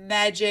 The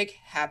magic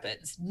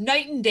happens.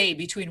 Night and day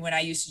between when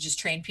I used to just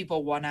train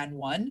people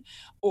one-on-one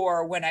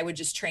or when I would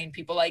just train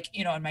people like,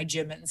 in my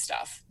gym and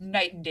stuff.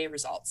 Night and day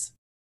results.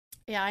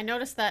 Yeah, I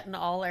noticed that in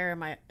all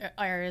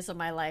areas of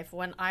my life.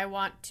 When I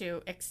want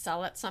to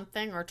excel at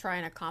something or try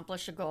and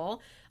accomplish a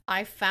goal,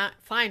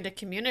 find a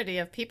community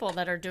of people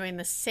that are doing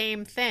the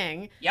same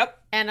thing,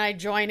 Yep. and I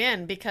join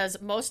in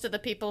because most of the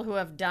people who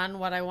have done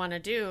what I want to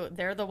do,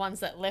 they're the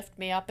ones that lift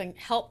me up and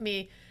help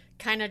me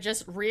kind of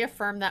just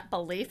reaffirm that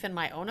belief in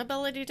my own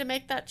ability to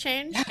make that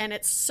change. Yeah. And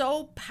it's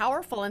so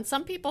powerful. And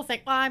some people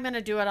think, well, I'm going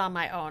to do it on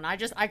my own.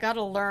 I got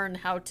to learn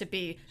how to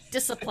be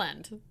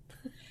disciplined.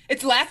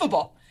 It's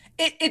laughable.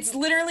 It's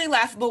literally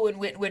laughable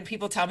when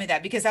people tell me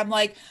that, because I'm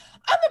like,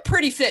 I'm a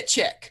pretty fit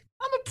chick.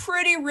 I'm a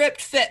pretty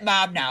ripped, fit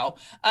mom now,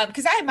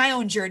 because I had my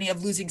own journey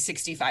of losing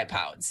 65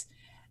 pounds.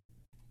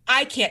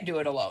 I can't do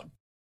it alone.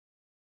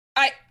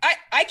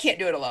 I can't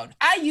do it alone.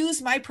 I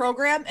use my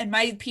program and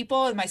my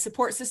people and my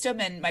support system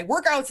and my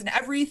workouts and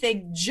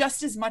everything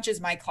just as much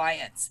as my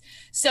clients.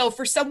 So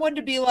for someone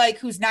to be like,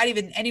 who's not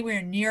even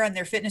anywhere near on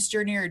their fitness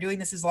journey or doing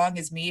this as long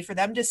as me, for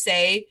them to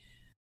say,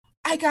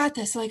 I got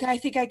this, like, I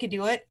think I could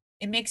do it,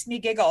 it makes me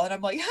giggle. And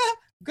I'm like, huh,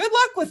 good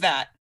luck with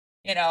that.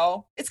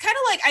 It's kind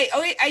of like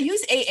I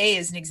use AA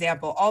as an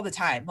example all the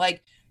time.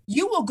 Like,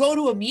 you will go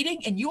to a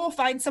meeting and you will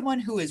find someone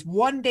who is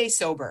 1 day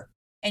sober,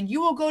 and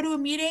you will go to a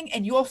meeting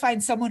and you will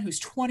find someone who's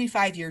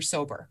 25 years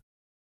sober.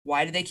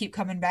 Why do they keep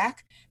coming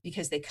back?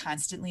 Because they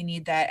constantly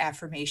need that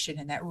affirmation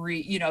and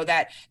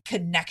that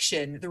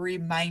connection, the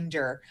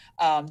reminder,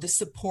 the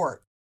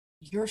support.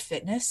 Your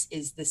fitness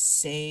is the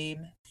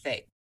same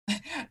thing.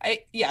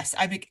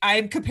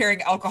 I'm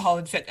comparing alcohol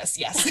and fitness.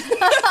 Yes.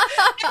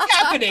 It's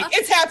happening.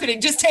 It's happening.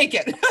 Just take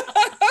it.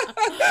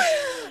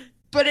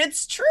 But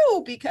it's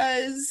true,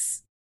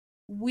 because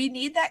we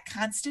need that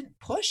constant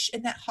push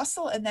and that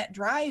hustle and that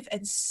drive.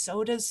 And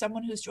so does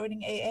someone who's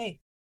joining AA.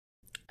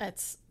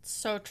 It's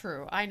so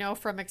true. I know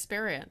from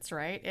experience,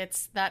 right?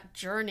 It's that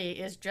journey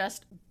is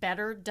just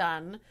better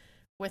done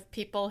with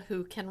people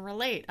who can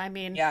relate. I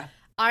mean, Yeah.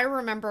 I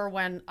remember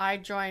when I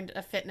joined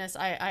a fitness,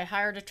 I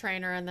hired a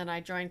trainer and then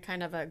I joined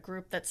kind of a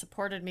group that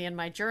supported me in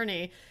my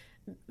journey.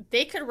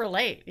 They could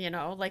relate,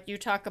 like you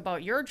talk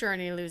about your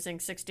journey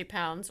losing 60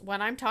 pounds.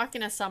 When I'm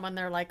talking to someone,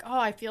 they're like, oh,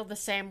 I feel the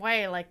same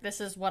way. Like,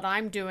 this is what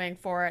I'm doing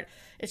for it.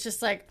 It's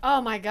just like,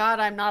 oh my God,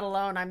 I'm not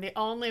alone. I'm the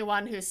only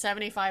one who's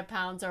 75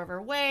 pounds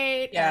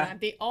overweight. Yeah. And I'm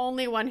the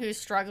only one who's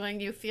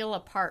struggling. You feel a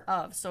part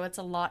of. So it's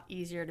a lot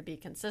easier to be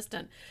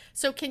consistent.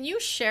 So can you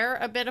share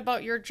a bit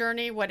about your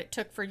journey, what it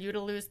took for you to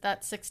lose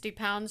that 60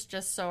 pounds,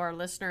 just so our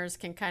listeners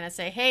can kind of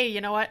say, hey,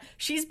 you know what?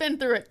 She's been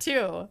through it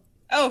too.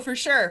 Oh, for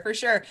sure, for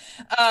sure.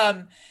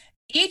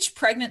 Each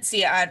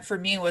pregnancy for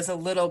me was a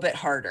little bit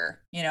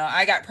harder.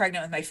 I got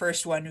pregnant with my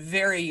first one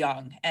very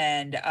young,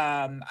 and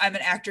I'm an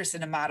actress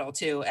and a model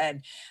too.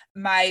 And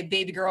my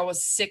baby girl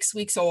was 6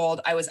 weeks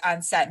old. I was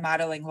on set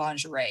modeling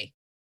lingerie.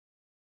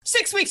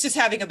 6 weeks just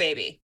having a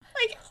baby.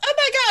 Like, oh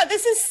my God,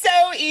 this is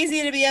so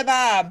easy to be a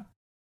mom.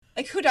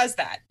 Like, who does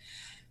that?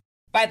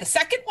 By the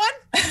second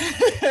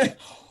one,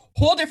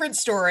 whole different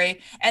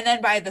story. And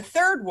then by the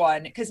third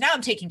one, because now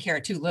I'm taking care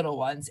of two little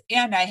ones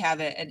and I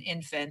have an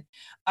infant,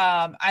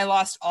 I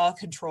lost all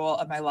control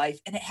of my life.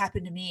 And it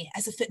happened to me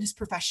as a fitness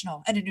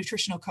professional and a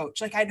nutritional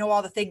coach. Like, I know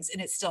all the things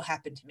and it still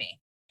happened to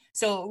me.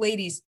 So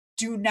ladies,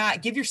 do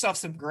not give yourself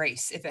some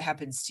grace if it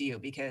happens to you,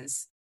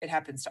 because it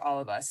happens to all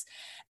of us.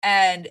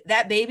 And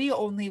that baby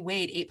only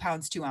weighed 8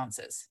 pounds, 2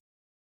 ounces.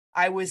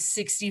 I was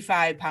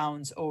 65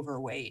 pounds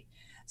overweight.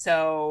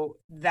 So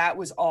that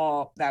was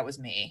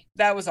me.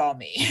 That was all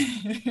me.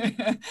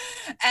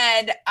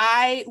 And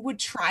I would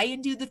try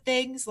and do the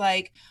things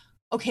like,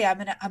 okay, I'm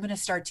going to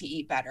start to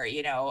eat better.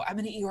 I'm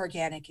going to eat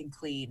organic and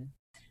clean,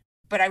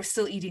 but I was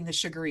still eating the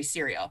sugary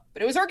cereal,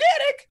 but it was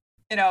organic,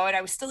 and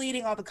I was still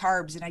eating all the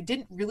carbs, and I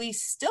didn't really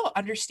still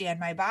understand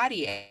my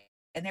body.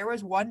 And there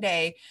was one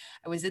day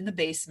I was in the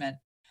basement,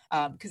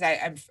 because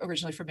I'm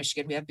originally from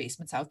Michigan. We have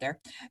basements out there.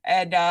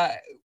 And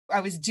I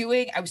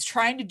was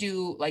trying to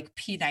do like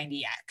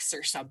P90X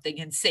or something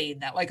insane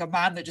that like a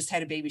mom that just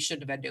had a baby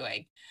shouldn't have been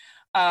doing.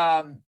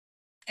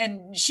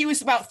 And she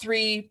was about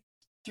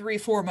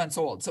 4 months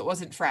old, so it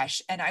wasn't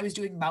fresh. And I was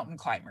doing mountain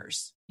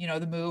climbers,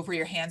 the move where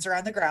your hands are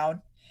on the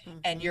ground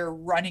and you're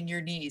running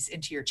your knees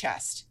into your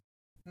chest.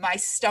 My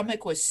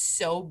stomach was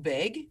so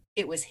big,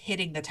 it was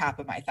hitting the top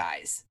of my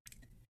thighs.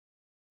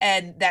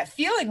 And that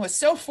feeling was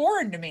so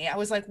foreign to me. I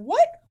was like,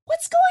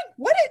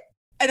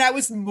 and I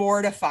was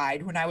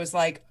mortified when I was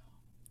like,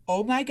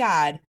 oh my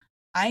God,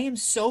 I am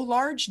so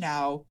large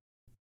now.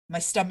 My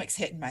stomach's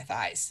hitting my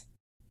thighs.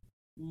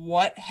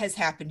 What has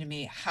happened to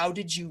me? How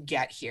did you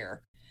get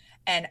here?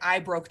 And I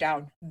broke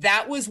down.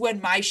 That was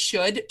when my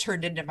should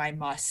turned into my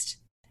must,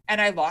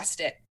 and I lost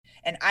it.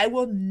 And I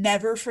will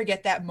never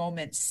forget that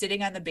moment,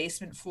 sitting on the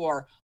basement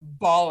floor,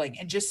 bawling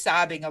and just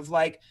sobbing of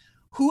like,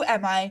 who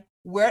am I?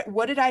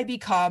 What did I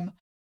become?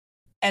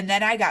 And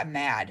then I got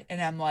mad,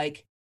 and I'm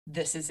like,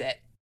 this is it.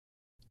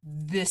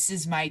 this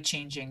is my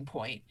changing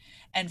point.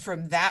 And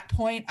from that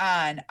point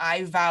on,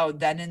 I vowed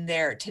then and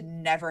there to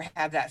never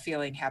have that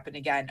feeling happen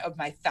again of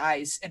my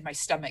thighs and my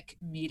stomach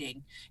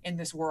meeting in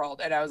this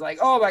world. And I was like,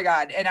 oh my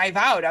God. And I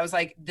vowed, I was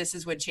like, this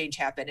is when change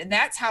happened. And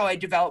that's how I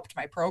developed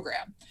my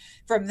program.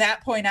 From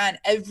that point on,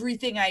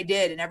 everything I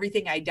did and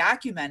everything I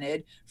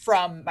documented,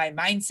 from my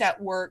mindset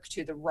work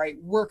to the right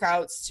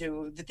workouts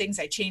to the things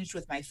I changed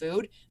with my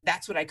food,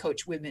 that's what I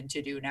coach women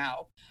to do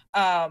now.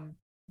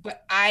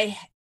 But I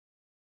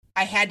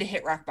had to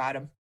hit rock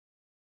bottom.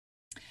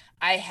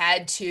 I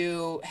had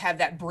to have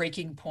that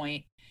breaking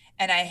point,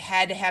 and I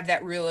had to have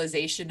that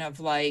realization of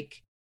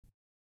like,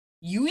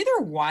 you either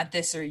want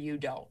this or you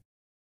don't.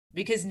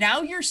 Because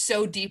now you're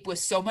so deep with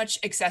so much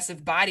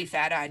excessive body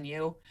fat on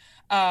you,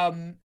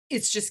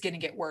 it's just going to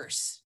get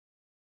worse.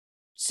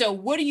 So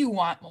what do you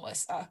want,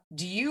 Melissa?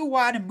 Do you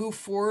want to move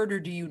forward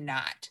or do you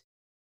not?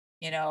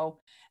 You know,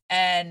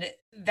 and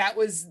that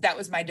was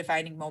my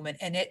defining moment,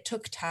 and it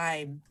took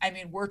time. I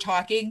mean, we're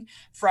talking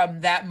from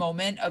that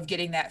moment of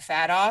getting that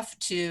fat off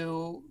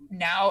to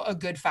now a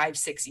good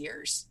 5-6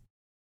 years.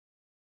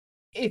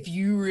 If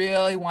you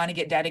really want to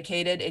get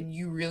dedicated and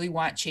you really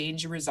want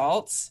change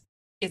results,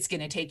 it's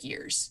going to take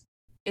years.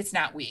 It's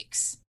not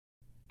weeks.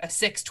 A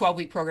 6-12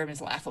 week program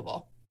is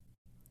laughable.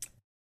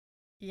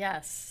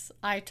 Yes,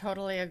 I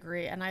totally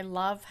agree. And I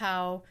love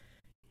how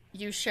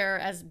you share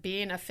as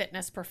being a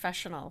fitness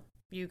professional.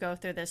 You go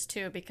through this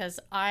too, because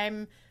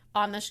I'm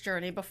on this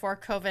journey. Before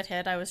COVID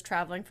hit, I was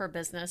traveling for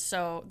business.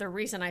 So the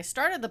reason I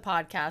started the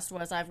podcast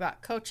was I've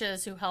got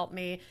coaches who help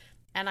me,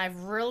 and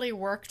I've really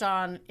worked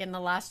on in the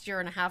last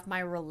year and a half my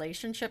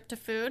relationship to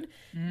food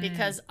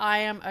because I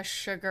am a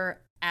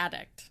sugar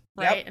addict.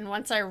 Right. Yep. And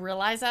once I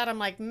realize that, I'm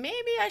like,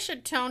 maybe I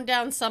should tone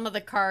down some of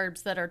the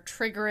carbs that are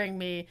triggering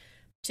me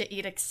to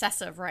eat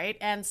excessive. Right.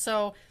 And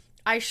so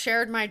I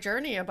shared my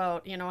journey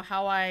about,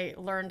 how I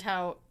learned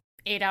how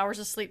 8 hours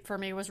of sleep for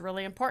me was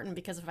really important,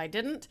 because if I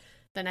didn't,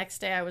 the next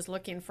day I was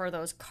looking for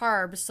those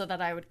carbs so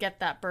that I would get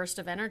that burst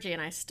of energy. And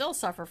I still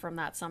suffer from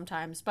that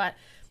sometimes. But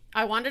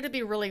I wanted to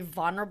be really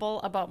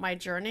vulnerable about my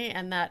journey,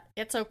 and that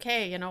it's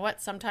okay. You know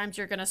what? Sometimes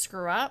you're going to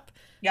screw up.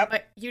 Yep.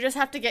 But you just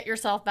have to get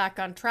yourself back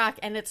on track.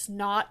 And it's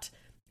not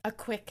a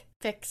quick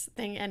fix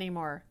thing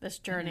anymore, this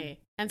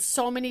journey. And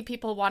so many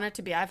people want it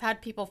to be. I've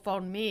had people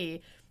phone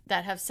me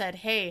that have said,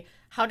 hey,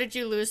 how did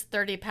you lose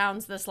 30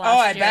 pounds this last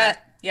year? Oh, I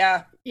bet.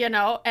 Yeah.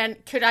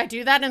 And could I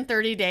do that in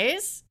 30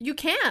 days? You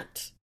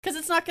can't, because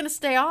it's not going to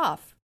stay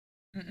off.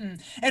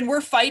 And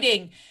we're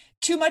fighting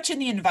too much in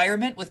the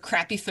environment with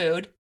crappy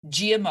food,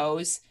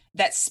 GMOs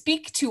that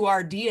speak to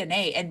our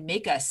DNA and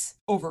make us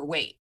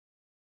overweight.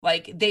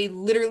 Like, they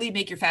literally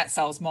make your fat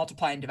cells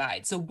multiply and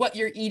divide. So what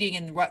you're eating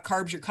and what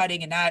carbs you're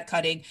cutting and not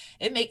cutting,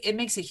 it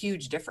makes a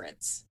huge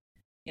difference.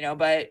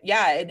 But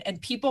yeah,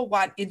 and people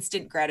want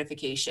instant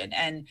gratification.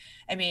 And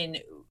I mean,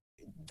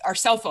 our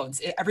cell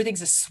phones,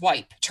 everything's a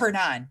swipe, turn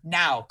on,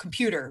 now,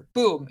 computer,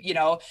 boom,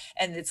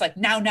 and it's like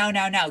now,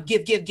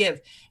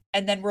 give.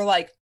 And then we're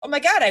like, oh my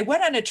God, I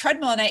went on a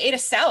treadmill and I ate a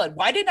salad.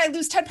 Why didn't I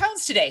lose 10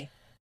 pounds today?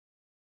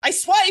 I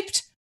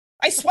swiped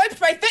my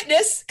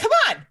fitness. Come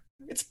on.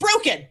 It's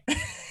broken.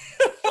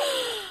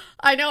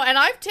 I know. And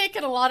I've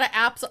taken a lot of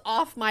apps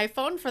off my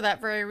phone for that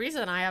very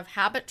reason. I have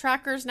habit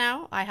trackers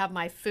now. I have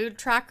my food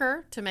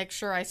tracker to make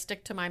sure I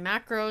stick to my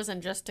macros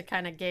and just to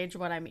kind of gauge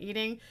what I'm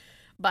eating.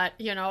 But,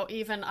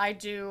 even I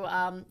do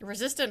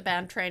resistant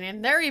band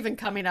training. They're even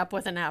coming up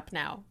with an app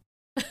now.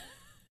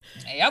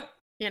 Yep.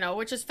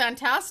 Which is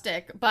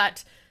fantastic.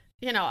 But,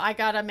 I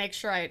got to make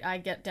sure I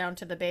get down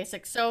to the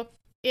basics. So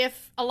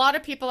if a lot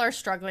of people are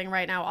struggling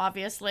right now,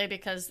 obviously,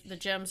 because the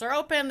gyms are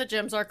open, the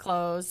gyms are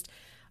closed,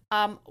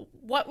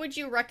 what would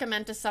you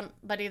recommend to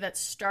somebody that's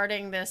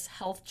starting this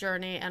health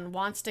journey and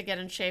wants to get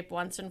in shape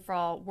once and for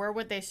all? Where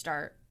would they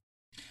start?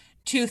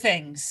 2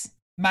 things: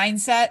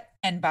 mindset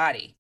and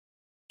body.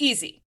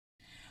 Easy.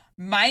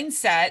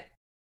 Mindset,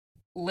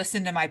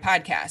 listen to my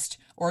podcast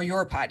or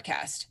your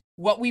podcast.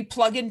 What we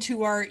plug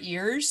into our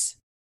ears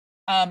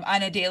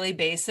on a daily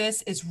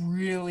basis is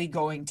really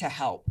going to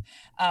help.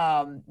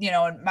 In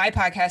my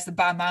podcast, the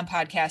Bomb Mom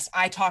podcast,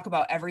 I talk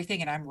about everything,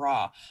 and I'm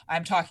raw.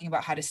 I'm talking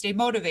about how to stay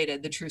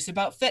motivated, the truths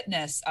about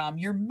fitness,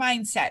 your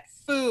mindset,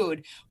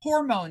 food,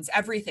 hormones,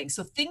 everything.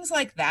 So things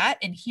like that,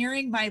 and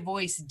hearing my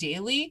voice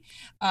daily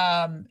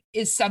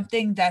is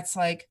something that's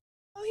like,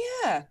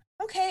 oh yeah,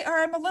 okay, or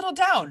I'm a little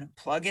down.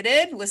 Plug it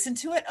in, listen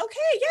to it.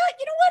 Okay, yeah,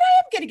 you know what? I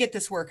am going to get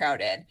this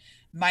workout in.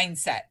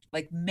 Mindset,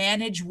 like,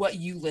 manage what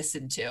you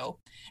listen to.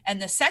 And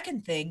the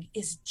second thing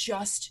is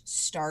just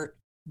start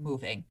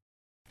moving.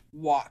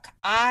 Walk.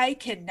 I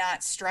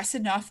cannot stress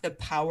enough the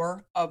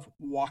power of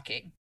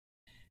walking.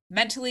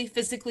 Mentally,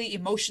 physically,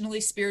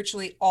 emotionally,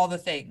 spiritually, all the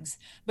things.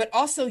 But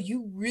also,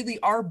 you really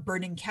are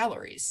burning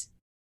calories.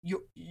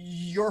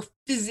 You're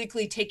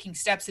physically taking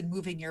steps and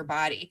moving your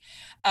body.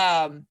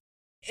 And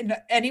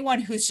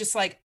anyone who's just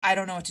like, I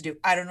don't know what to do,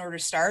 I don't know where to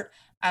start,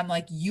 I'm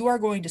like, you are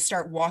going to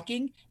start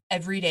walking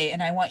every day,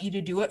 and I want you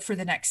to do it for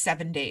the next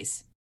 7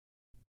 days.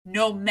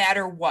 no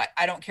matter what.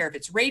 I don't care if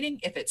it's raining,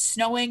 if it's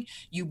snowing,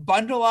 you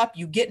bundle up,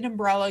 you get an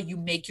umbrella, you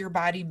make your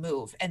body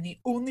move. And the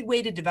only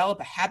way to develop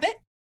a habit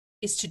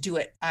is to do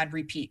it on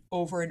repeat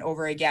over and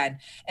over again.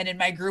 And in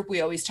my group,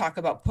 we always talk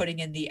about putting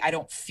in the I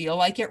don't feel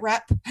like it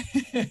rep,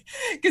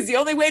 because the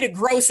only way to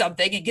grow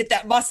something and get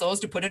that muscle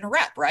is to put in a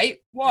rep, right?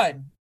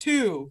 1,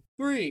 2,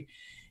 3.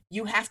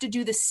 You have to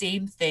do the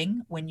same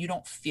thing when you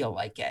don't feel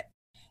like it.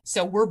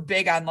 So we're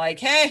big on like,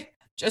 hey,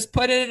 just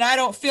put in an I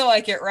don't feel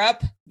like it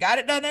rep. Got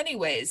it done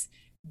anyways.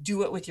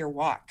 Do it with your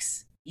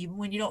walks. Even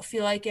when you don't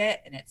feel like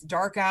it and it's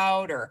dark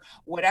out or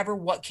whatever,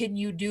 what can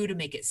you do to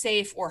make it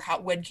safe? Or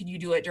when can you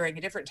do it during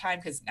a different time?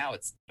 Because now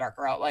it's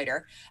darker out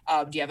lighter.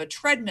 Do you have a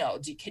treadmill?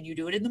 Can you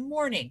do it in the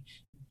morning?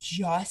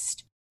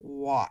 Just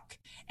walk.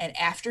 And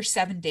after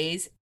 7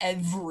 days,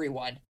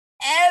 everyone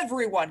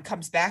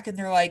comes back and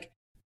they're like,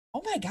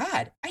 oh my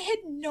God, I had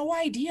no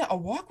idea a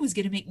walk was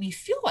going to make me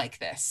feel like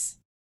this.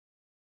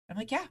 I'm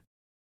like, yeah.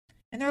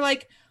 And they're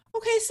like,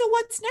 okay, so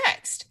what's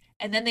next?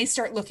 And then they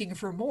start looking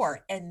for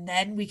more. And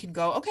then we can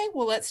go, okay,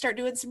 well, let's start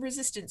doing some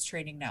resistance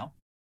training now.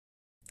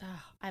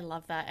 Oh, I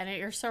love that. And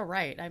you're so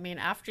right. I mean,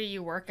 after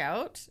you work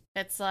out,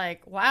 it's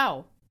like,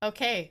 wow,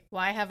 okay,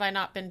 why have I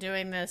not been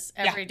doing this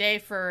every day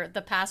for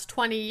the past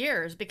 20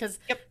 years? Because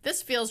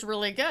this feels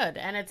really good.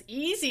 And it's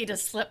easy to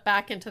slip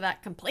back into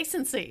that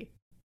complacency.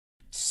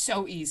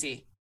 So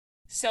easy.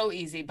 So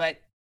easy.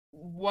 But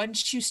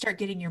once you start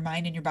getting your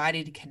mind and your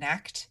body to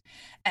connect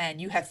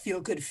and you have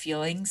feel good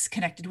feelings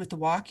connected with the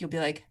walk, you'll be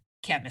like,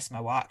 can't miss my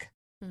walk.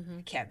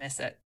 Can't miss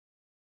it.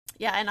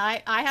 Yeah. And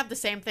I have the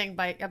same thing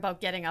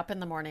about getting up in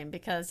the morning,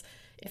 because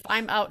if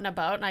I'm out and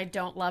about, and I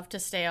don't love to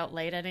stay out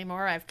late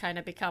anymore, I've kind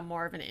of become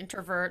more of an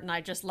introvert and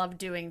I just love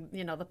doing,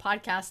 the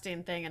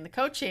podcasting thing and the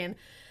coaching,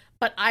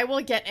 but I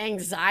will get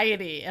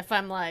anxiety if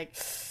I'm like,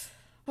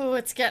 oh,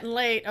 it's getting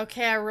late.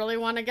 Okay, I really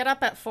want to get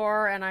up at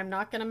 4 and I'm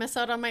not going to miss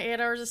out on my 8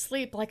 hours of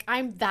sleep. Like,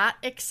 I'm that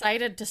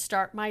excited to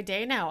start my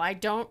day now. I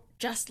don't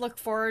just look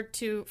forward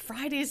to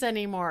Fridays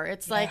anymore.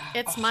 It's like,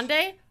 it's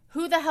Monday.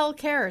 Who the hell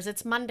cares?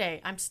 It's Monday.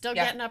 I'm still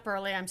getting up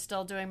early. I'm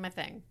still doing my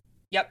thing.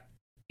 Yep.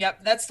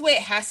 That's the way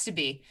it has to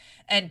be.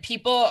 And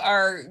people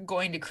are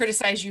going to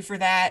criticize you for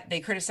that.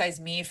 They criticize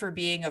me for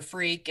being a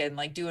freak and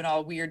like doing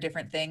all weird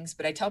different things.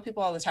 But I tell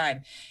people all the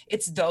time,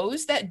 it's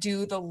those that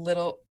do the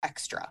little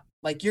extra.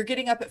 Like, you're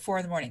getting up at 4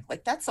 a.m.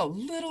 Like, that's a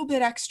little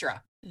bit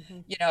extra.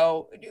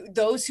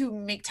 Those who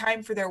make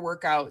time for their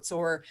workouts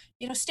or,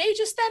 stay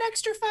just that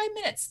extra 5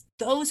 minutes.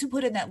 Those who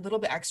put in that little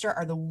bit extra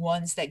are the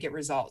ones that get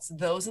results.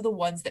 Those are the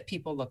ones that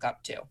people look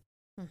up to.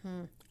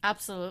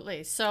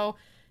 Absolutely. So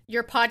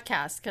your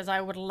podcast, because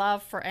I would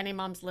love for any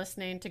moms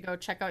listening to go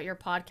check out your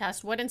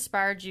podcast. What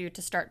inspired you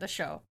to start the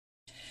show?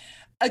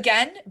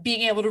 Again,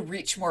 being able to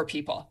reach more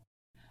people.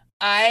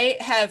 I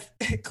have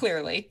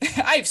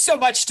I have so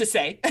much to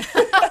say.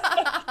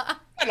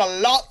 And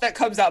a lot that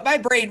comes out. My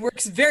brain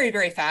works very,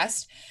 very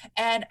fast.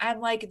 And I'm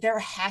like, there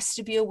has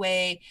to be a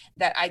way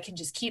that I can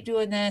just keep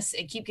doing this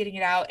and keep getting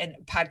it out. And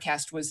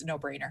podcast was no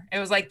brainer. It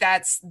was like,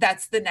 that's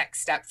the next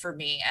step for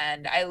me.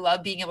 And I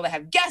love being able to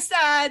have guests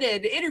on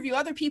and interview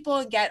other people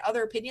and get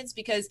other opinions,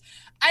 because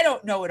I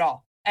don't know it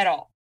all at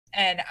all.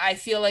 And I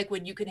feel like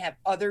when you can have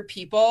other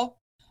people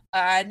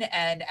on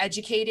and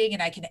educating,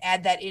 and I can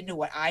add that into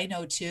what I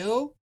know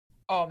too,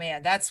 oh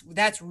man, that's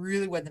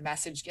really when the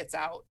message gets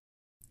out.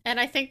 And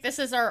I think this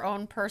is our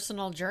own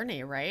personal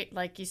journey, right?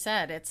 Like you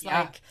said, it's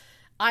like,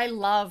 I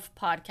love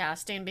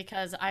podcasting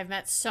because I've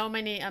met so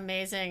many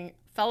amazing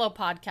fellow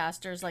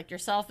podcasters like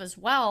yourself as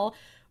well,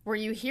 where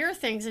you hear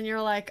things and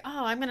you're like,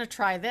 oh, I'm going to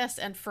try this.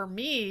 And for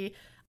me,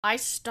 I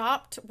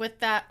stopped with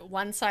that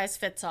one size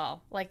fits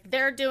all. Like,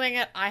 they're doing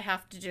it, I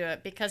have to do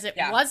it, because it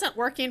wasn't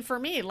working for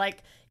me.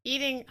 Like,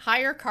 eating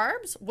higher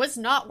carbs was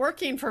not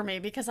working for me,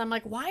 because I'm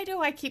like, why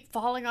do I keep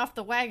falling off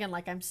the wagon?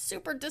 Like, I'm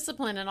super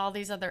disciplined in all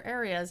these other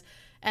areas.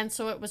 And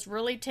so it was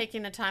really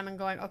taking the time and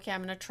going, okay,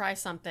 I'm going to try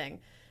something.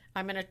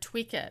 I'm going to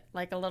tweak it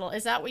like a little.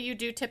 Is that what you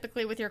do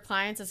typically with your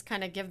clients, is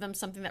kind of give them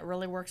something that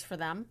really works for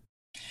them?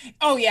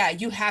 Oh yeah,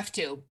 you have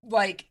to.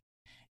 Like,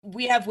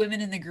 we have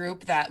women in the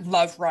group that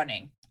love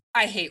running.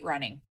 I hate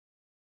running.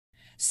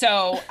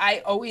 So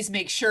I always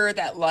make sure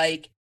that,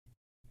 like,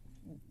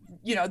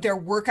 their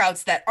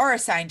workouts that are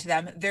assigned to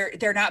them,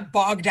 they're not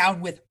bogged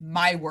down with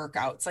my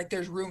workouts. Like,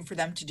 there's room for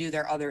them to do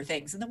their other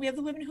things. And then we have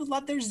the women who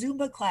love their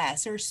Zumba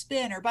class or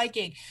spin or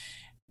biking.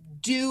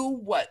 Do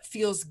what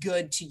feels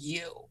good to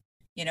you.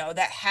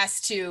 That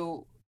has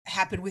to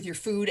happen with your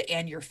food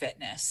and your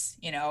fitness,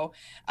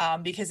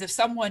 because if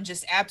someone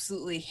just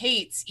absolutely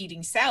hates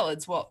eating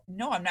salads, well,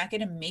 no, I'm not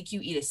going to make you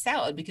eat a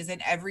salad, because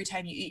then every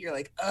time you eat, you're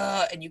like,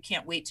 and you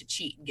can't wait to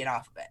cheat and get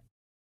off of it.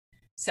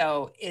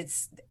 So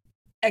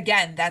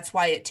again, that's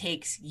why it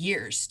takes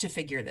years to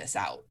figure this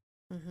out.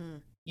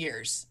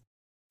 Years.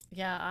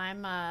 Yeah,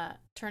 I'm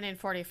turning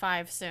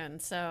 45 soon.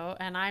 So,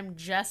 and I'm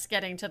just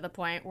getting to the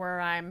point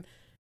where I'm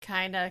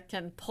kind of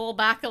can pull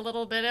back a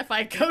little bit if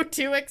I go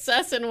to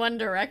excess in one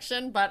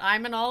direction, but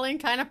I'm an all-in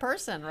kind of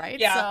person, right?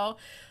 Yeah. So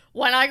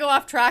When I go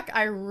off track,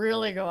 I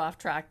really go off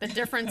track. The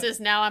difference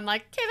is now I'm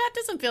like, okay, that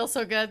doesn't feel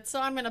so good,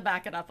 so I'm going to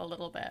back it up a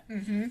little bit.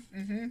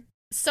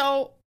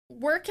 So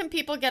where can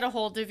people get a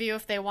hold of you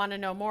if they want to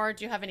know more?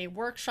 Do you have any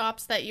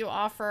workshops that you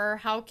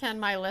offer? How can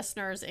my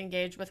listeners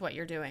engage with what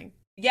you're doing?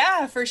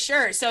 Yeah, for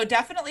sure. So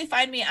definitely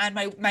find me on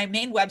my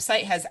main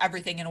website has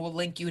everything and will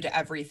link you to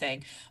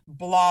everything.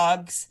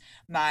 Blogs,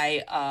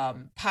 my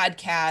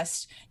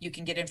podcast, you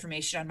can get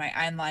information on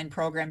my online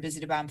program, Busy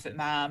to Bomb Fit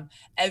Mom.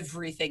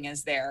 Everything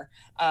is there.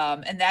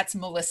 And that's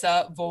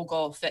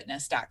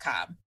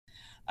melissavogelfitness.com.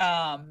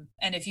 And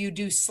if you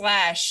do /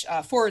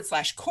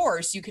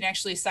 course, you can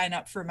actually sign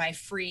up for my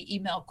free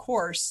email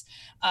course.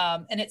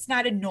 And it's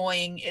not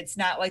annoying. It's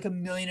not like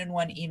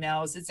 1,000,001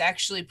 emails. It's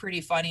actually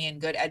pretty funny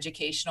and good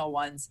educational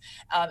ones.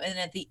 And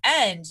at the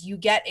end, you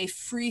get a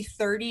free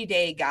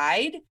 30-day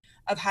guide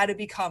of how to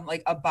become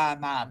like a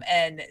bomb mom.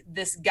 And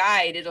this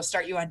guide, it'll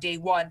start you on day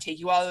 1, take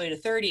you all the way to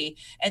 30.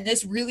 And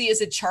this really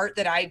is a chart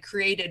that I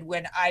created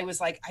when I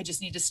was like, I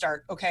just need to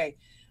start. Okay,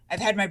 I've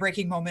had my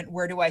breaking moment.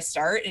 Where do I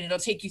start? And it'll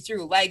take you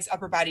through legs,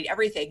 upper body,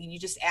 everything. And you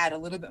just add a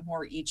little bit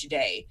more each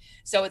day.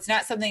 So it's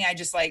not something I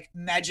just like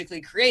magically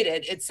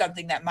created. It's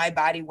something that my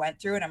body went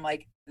through. And I'm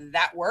like,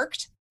 that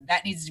worked.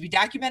 That needs to be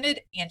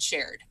documented and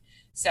shared.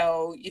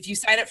 So if you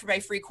sign up for my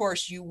free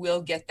course, you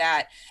will get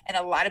that. And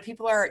a lot of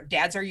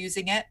dads are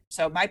using it.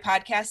 So my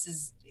podcast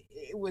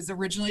it was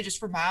originally just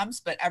for moms,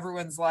 but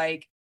everyone's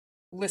like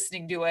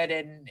listening to it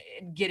and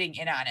getting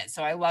in on it.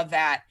 So I love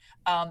that.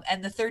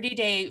 And the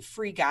 30-day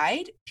free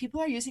guide,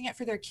 people are using it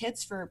for their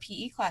kids for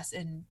PE class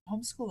and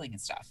homeschooling and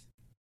stuff.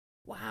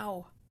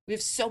 Wow. We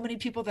have so many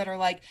people that are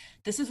like,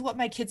 this is what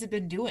my kids have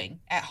been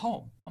doing at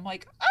home. I'm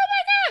like, oh my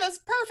God, that's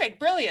perfect.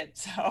 Brilliant.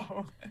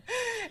 So,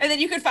 and then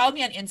you can follow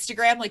me on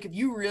Instagram. Like if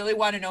you really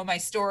want to know my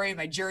story,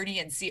 my journey,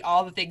 and see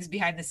all the things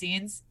behind the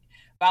scenes,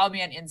 follow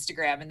me on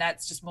Instagram. And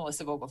that's just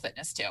Melissa Vogel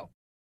Fitness too.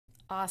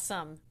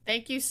 Awesome.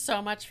 Thank you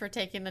so much for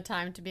taking the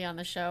time to be on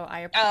the show.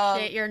 I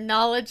appreciate your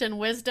knowledge and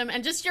wisdom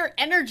and just your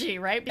energy,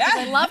 right? Because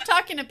I love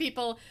talking to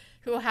people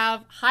who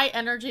have high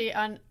energy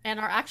and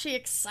are actually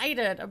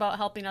excited about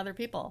helping other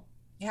people.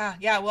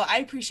 Yeah. Well, I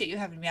appreciate you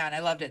having me on. I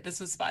loved it. This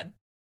was fun.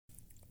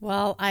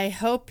 Well, I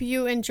hope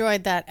you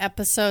enjoyed that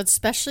episode,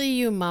 especially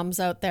you moms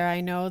out there. I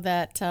know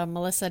that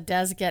Melissa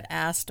does get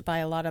asked by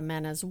a lot of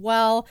men as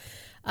well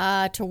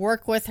to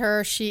work with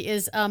her. She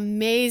is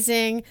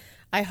amazing.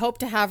 I hope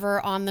to have her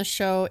on the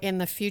show in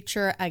the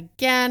future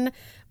again,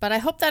 but I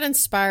hope that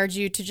inspired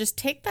you to just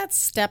take that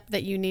step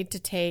that you need to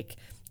take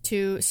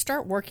to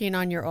start working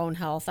on your own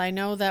health. I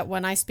know that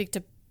when I speak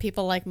to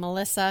people like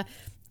Melissa,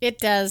 it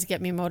does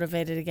get me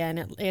motivated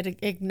again.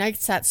 It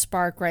ignites that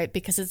spark, right?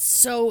 Because it's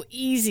so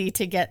easy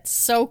to get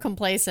so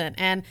complacent.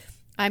 And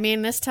I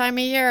mean, this time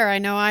of year, I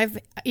know I've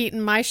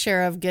eaten my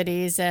share of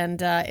goodies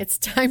and it's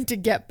time to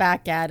get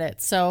back at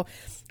it. So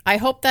I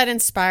hope that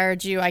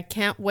inspired you. I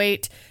can't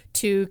wait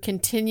to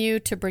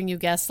continue to bring you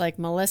guests like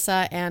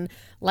Melissa. And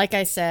like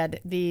I said,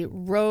 the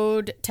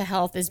road to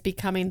health is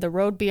becoming the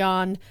road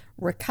beyond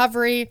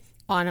recovery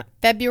on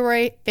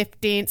February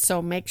 15th. So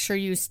make sure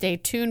you stay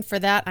tuned for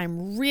that.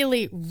 I'm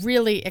really,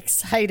 really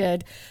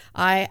excited.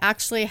 I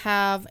actually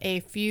have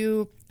a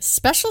few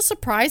special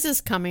surprises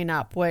coming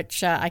up,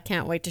 which I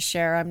can't wait to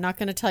share. I'm not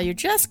going to tell you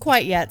just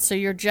quite yet. So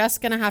you're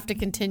just going to have to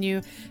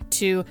continue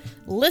to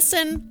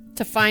listen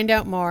to find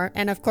out more.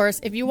 And of course,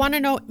 if you want to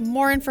know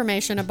more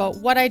information about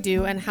what I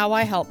do and how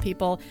I help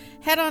people,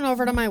 head on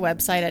over to my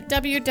website at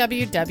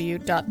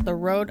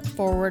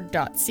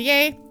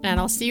www.theroadforward.ca, and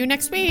I'll see you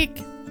next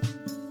week.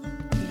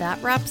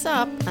 That wraps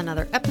up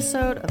another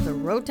episode of the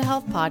Road to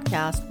Health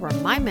podcast, where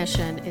my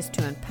mission is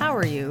to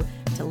empower you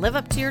to live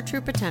up to your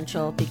true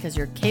potential because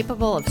you're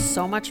capable of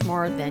so much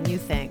more than you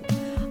think.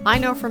 I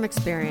know from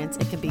experience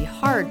it can be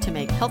hard to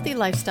make healthy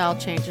lifestyle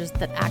changes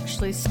that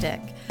actually stick.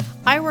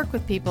 I work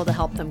with people to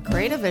help them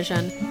create a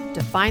vision,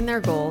 define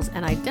their goals,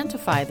 and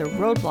identify the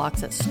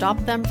roadblocks that stop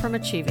them from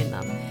achieving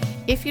them.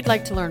 If you'd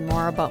like to learn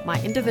more about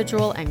my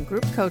individual and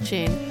group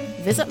coaching,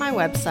 visit my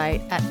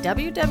website at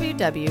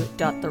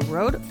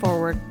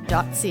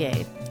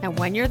www.theroadforward.ca. And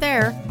when you're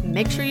there,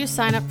 make sure you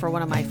sign up for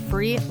one of my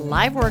free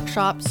live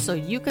workshops so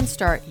you can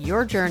start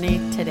your journey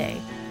today.